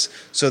expenses.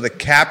 So the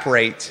cap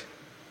rate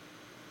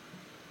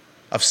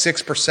of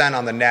 6%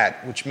 on the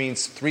net, which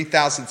means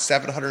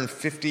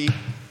 $3,750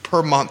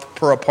 per month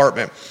per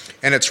apartment.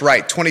 And it's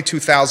right,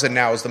 $22,000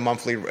 now is the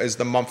monthly.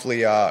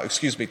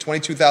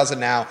 $22,000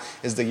 now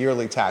is the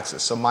yearly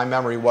taxes. So my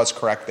memory was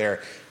correct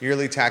there.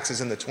 Yearly taxes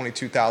in the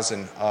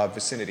 $22,000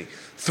 vicinity.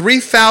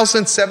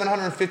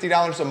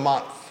 $3,750 a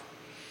month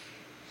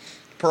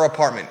per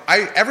apartment.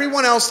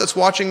 Everyone else that's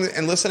watching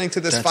and listening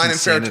to this Fine and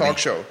Fair talk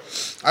show,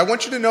 I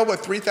want you to know what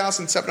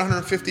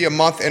 $3,750 a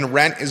month in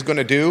rent is going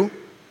to do.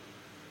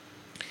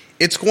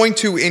 It's going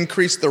to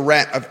increase the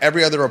rent of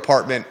every other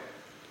apartment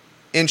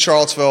in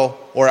Charlottesville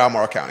or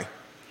Albemarle County.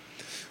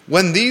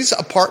 When these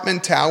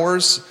apartment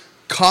towers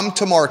come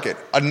to market,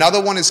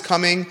 another one is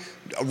coming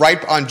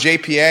right on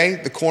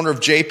JPA, the corner of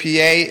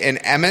JPA and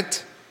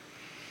Emmett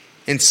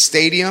in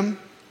Stadium.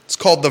 It's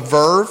called the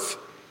Verve.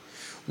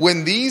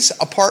 When these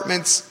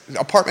apartment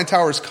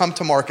towers come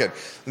to market,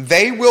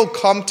 they will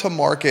come to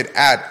market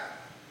at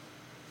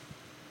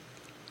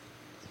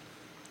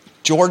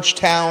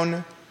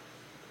Georgetown,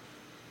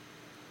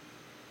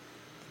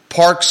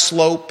 Park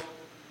Slope,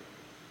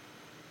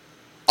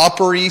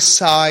 Upper East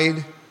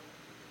Side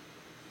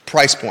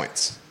price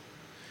points.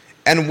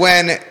 And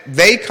when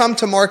they come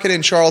to market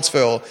in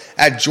Charlottesville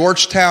at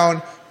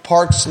Georgetown,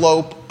 Park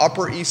Slope,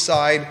 Upper East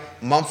Side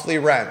monthly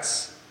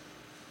rents,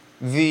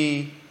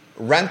 the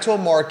rental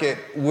market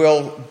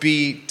will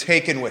be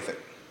taken with it.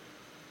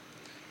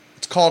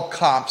 It's called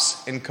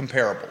comps and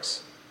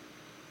comparables.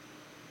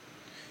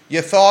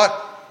 You thought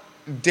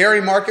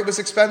Dairy Market was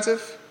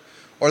expensive?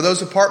 Or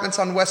those apartments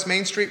on West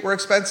Main Street were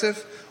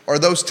expensive? Or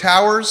those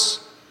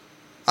towers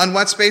on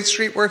West Main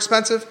Street were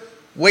expensive?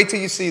 Wait till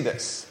you see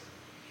this.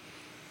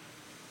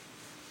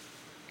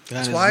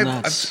 That's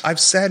why I've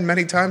said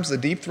many times the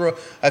deep throat.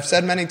 I've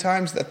said many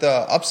times that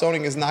the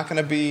upzoning is not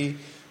going to be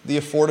the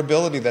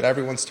affordability that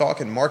everyone's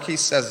talking. Marquis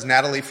says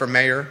Natalie for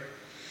mayor.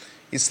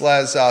 He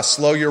says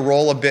slow your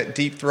roll a bit,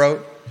 deep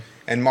throat.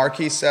 And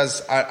Marquis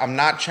says I'm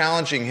not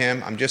challenging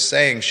him. I'm just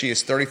saying she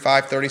is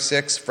 35,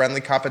 36,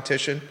 friendly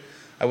competition.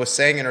 I was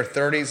saying in her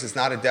 30s is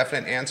not a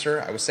definite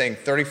answer. I was saying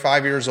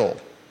 35 years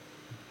old.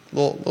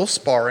 Little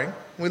sparring.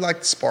 We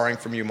like sparring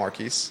from you,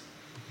 Marquis.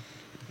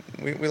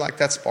 We like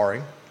that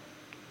sparring.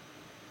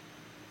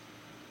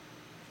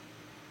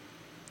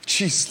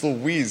 Jeez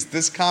Louise,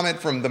 this comment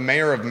from the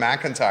mayor of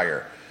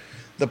McIntyre.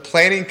 The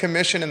Planning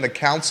Commission and the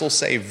council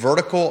say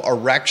vertical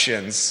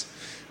erections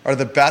are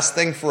the best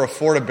thing for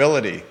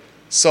affordability.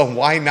 So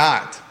why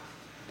not?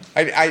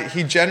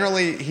 He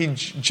genuinely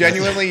used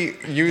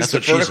the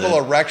vertical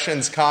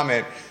erections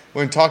comment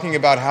when talking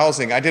about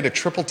housing. I did a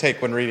triple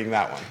take when reading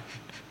that one.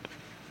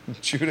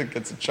 Judah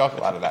gets a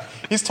chuckle out of that.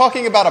 He's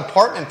talking about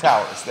apartment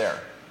towers there.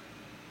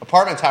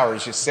 Apartment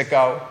towers, you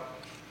sicko.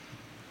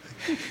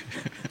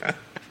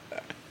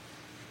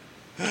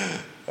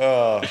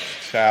 Oh,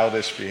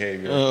 childish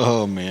behavior.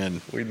 Oh,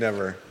 man. We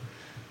never.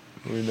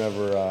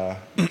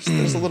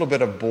 There's a little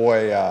bit of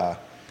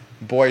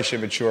boyish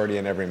immaturity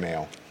in every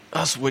male.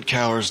 Us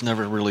Whitcowers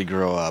never really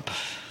grow up.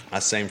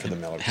 Same for the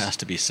Millers. It has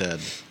to be said.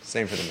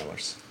 Same for the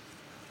Millers.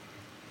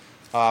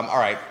 All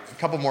right, a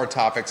couple more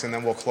topics, and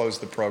then we'll close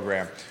the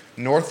program.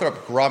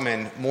 Northrop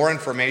Grumman, more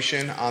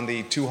information on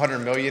the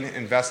 $200 million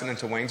invested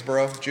into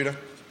Waynesboro, Judah?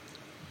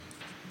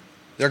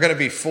 They're going to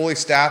be fully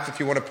staffed if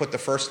you want to put the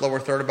first lower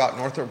third about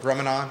Northrop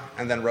Grumman on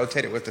and then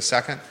rotate it with the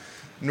second.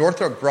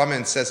 Northrop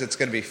Grumman says it's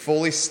going to be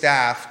fully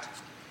staffed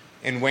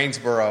in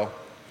Waynesboro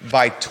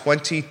by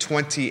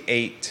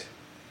 2028.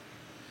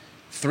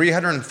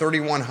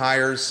 331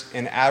 hires,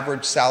 an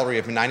average salary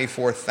of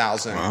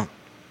 $94,000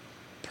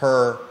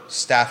 per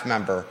staff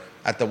member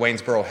at the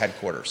Waynesboro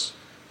headquarters.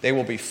 They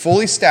will be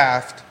fully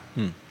staffed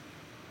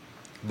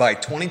by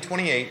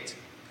 2028,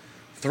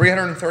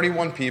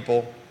 331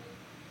 people,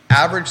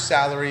 average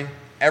salary,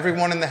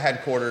 everyone in the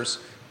headquarters,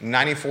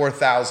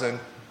 $94,000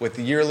 with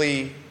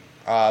yearly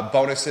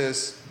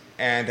bonuses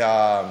and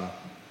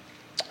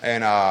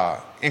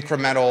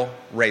incremental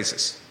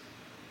raises.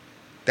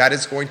 That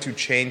is going to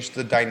change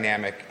the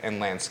dynamic and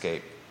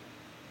landscape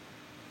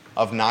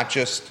of not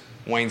just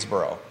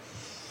Waynesboro,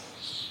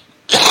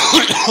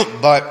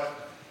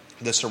 but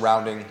the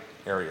surrounding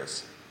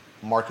areas.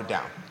 Mark it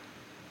down.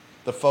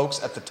 The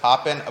folks at the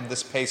top end of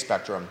this pay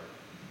spectrum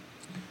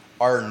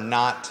are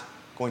not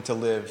going to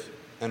live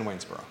in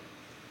Waynesboro.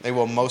 They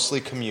will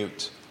mostly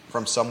commute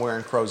from somewhere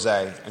in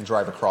Crozet and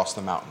drive across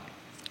the mountain.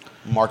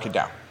 Mark it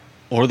down.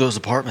 Or those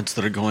apartments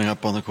that are going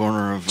up on the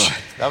corner of...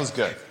 That was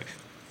good.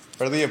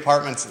 Or the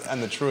apartments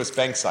on the Truist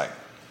Bank site.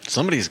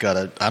 Somebody's got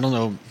a... I don't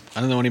know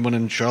anyone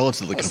in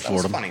Charlottesville that can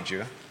afford them. That was funny,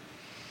 Judah.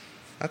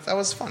 That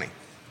was funny.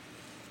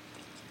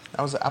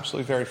 That was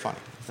absolutely very funny.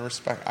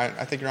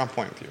 I think you're on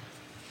point with you.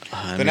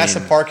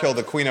 Vanessa Parkhill,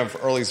 the queen of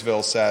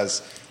Earlysville,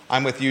 says,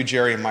 I'm with you,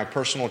 Jerry. My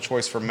personal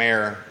choice for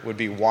mayor would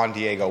be Juan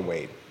Diego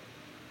Wade.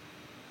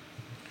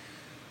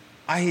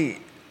 The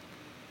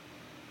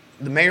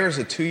mayor is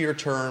a 2-year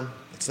term.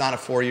 It's not a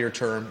 4-year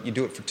term. You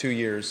do it for 2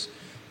 years.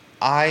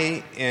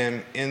 I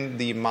am in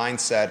the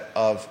mindset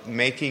of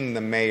making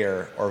the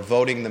mayor or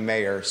voting the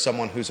mayor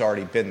someone who's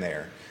already been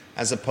there,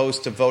 as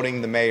opposed to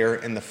voting the mayor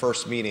in the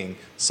first meeting,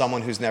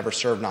 someone who's never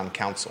served on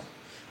council.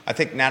 I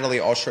think Natalie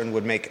Ostrin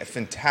would make a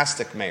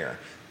fantastic mayor,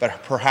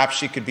 but perhaps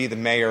she could be the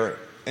mayor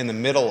in the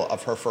middle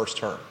of her first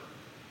term,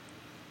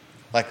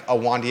 like a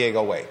Juan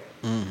Diego Wade.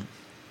 Mm.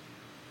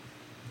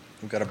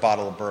 We've got a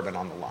bottle of bourbon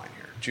on the line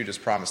here. Judah's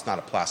promised not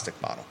a plastic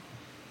bottle.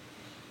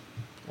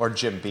 Or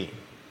Jim Beam.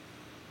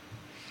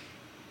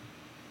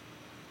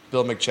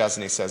 Bill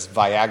McChesney says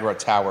Viagra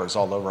towers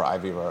all over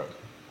Ivy Road.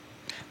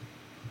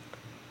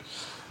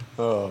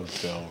 Oh,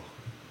 Bill.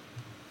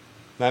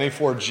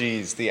 94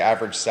 G's, the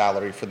average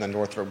salary for the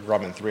Northrop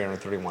Grumman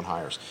 331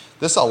 hires.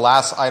 This is the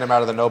last item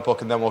out of the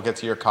notebook, and then we'll get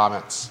to your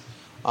comments.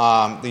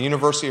 The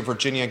University of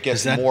Virginia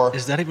gets more.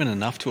 Is that even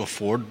enough to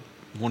afford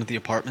one of the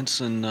apartments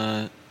in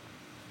at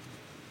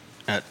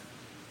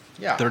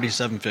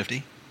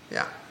 $3,750?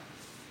 Yeah.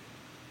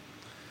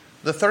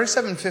 The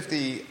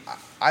 $3,750,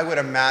 I would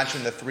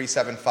imagine the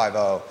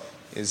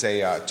 3750 is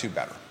a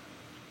two-bedroom.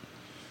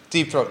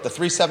 Deep Throat, the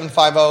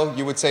 3750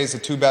 you would say is a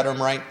two-bedroom,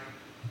 right?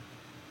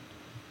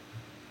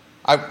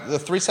 The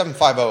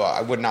 3750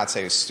 I would not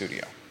say is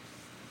studio.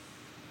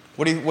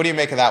 What do you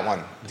make of that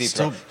one, Deep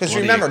Throat? Because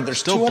remember, there's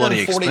still bloody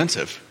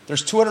expensive.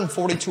 There's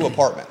 242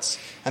 apartments,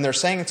 and they're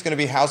saying it's going to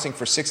be housing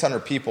for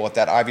 600 people at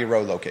that Ivy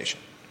Road location.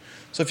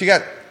 So if you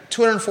got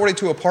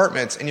 242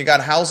 apartments and you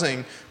got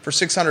housing for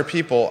 600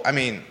 people, I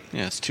mean...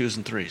 Yeah, it's 2s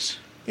and 3s.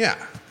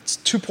 Yeah, it's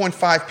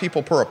 2.5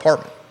 people per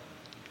apartment.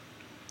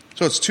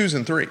 So it's 2s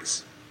and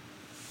 3s.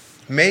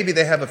 Maybe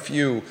they have a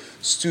few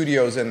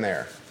studios in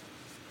there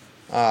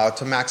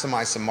to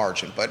maximize some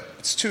margin, but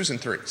it's 2s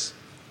and 3s.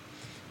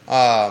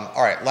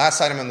 All right,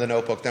 last item in the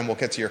notebook, then we'll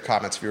get to your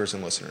comments, viewers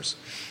and listeners.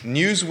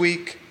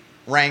 Newsweek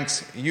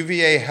ranks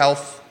UVA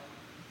Health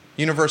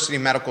University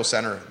Medical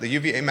Center, the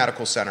UVA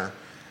Medical Center,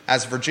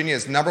 as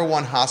Virginia's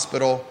 #1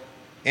 hospital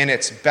in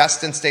its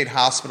Best in State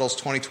Hospitals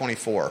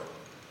 2024.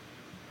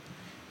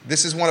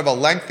 This is one of a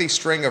lengthy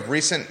string of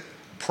recent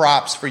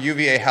props for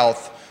UVA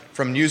Health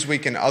from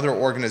Newsweek and other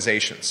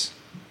organizations.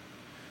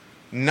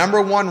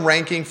 #1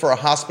 ranking for a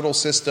hospital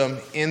system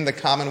in the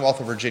Commonwealth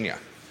of Virginia.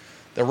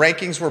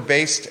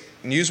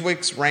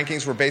 Newsweek's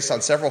rankings were based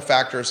on several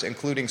factors,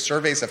 including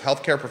surveys of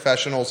healthcare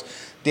professionals,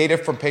 data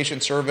from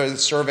patient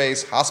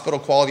surveys, hospital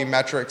quality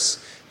metrics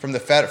from the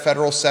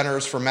Federal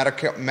Centers for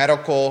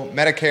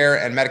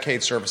Medicare and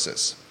Medicaid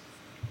Services.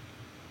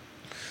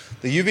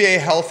 The UVA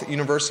Health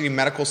University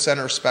Medical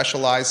Center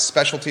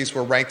specialties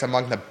were ranked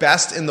among the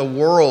best in the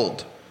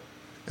world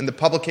in the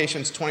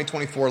publication's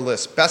 2024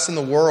 list. Best in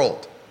the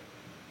world.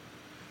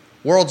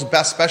 World's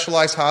best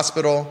specialized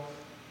hospital.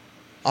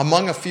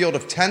 Among a field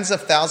of tens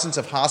of thousands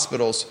of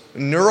hospitals,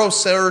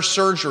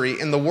 neurosurgery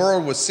in the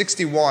world was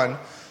 61,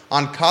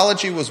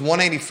 oncology was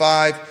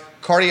 185,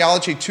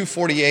 cardiology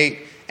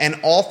 248, and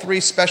all 3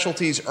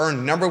 specialties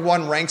earned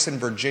 #1 ranks in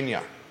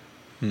Virginia.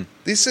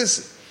 This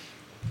is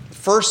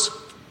first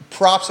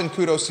props and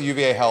kudos to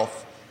UVA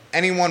Health.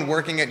 Anyone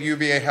working at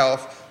UVA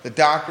Health, the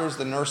doctors,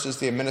 the nurses,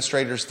 the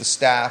administrators, the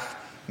staff,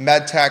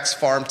 med techs,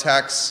 farm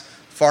techs,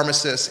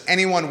 pharmacists,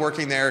 anyone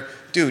working there,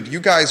 dude, you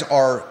guys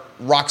are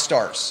rock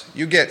stars.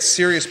 You get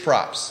serious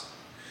props.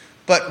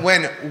 But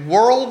when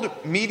world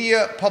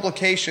media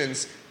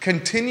publications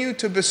continue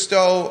to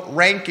bestow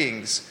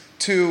rankings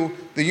to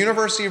the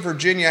University of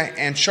Virginia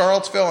and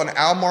Charlottesville and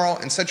Albemarle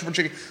and Central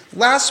Virginia,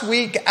 last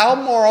week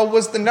Albemarle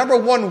was the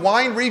 #1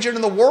 wine region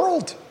in the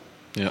world.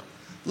 Yeah.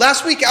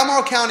 Last week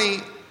Albemarle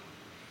County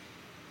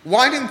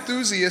wine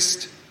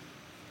enthusiast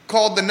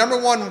called the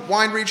 #1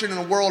 wine region in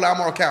the world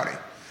Albemarle County.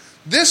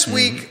 This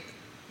week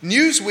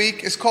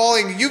Newsweek is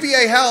calling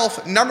UVA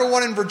Health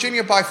 #1 in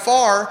Virginia by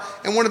far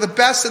and one of the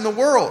best in the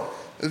world.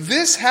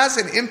 This has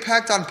an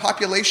impact on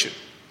population.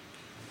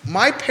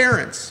 My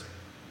parents,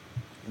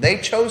 they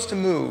chose to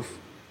move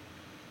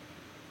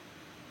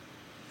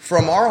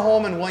from our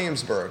home in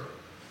Williamsburg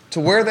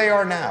to where they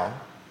are now,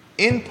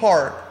 in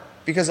part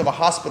because of a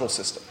hospital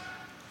system.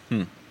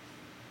 You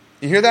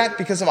hear that?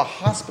 Because of a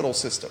hospital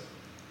system.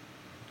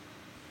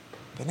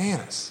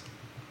 Bananas.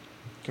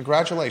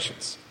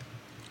 Congratulations,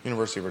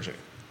 University of Virginia.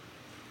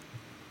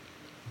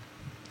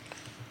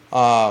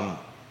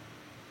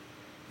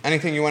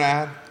 Anything you want to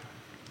add?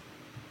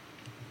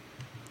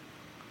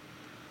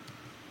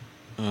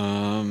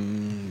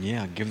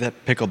 Yeah, give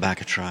that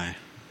pickleback a try.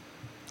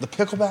 The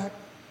pickleback?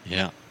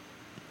 Yeah.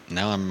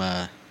 Now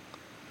I'm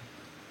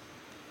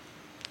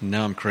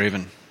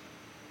craving.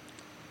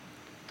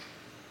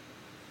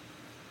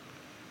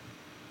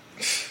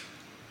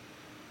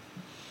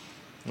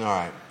 All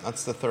right,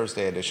 that's the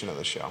Thursday edition of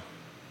the show.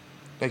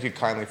 Thank you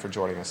kindly for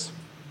joining us.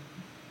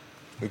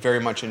 We very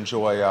much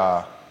enjoy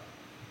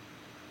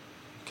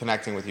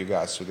connecting with you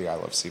guys through the I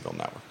Love Seville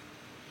Network.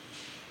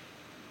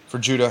 For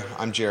Judah,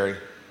 I'm Jerry,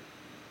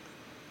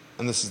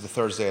 and this is the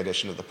Thursday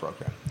edition of the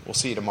program. We'll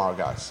see you tomorrow,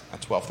 guys,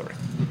 at 12:30.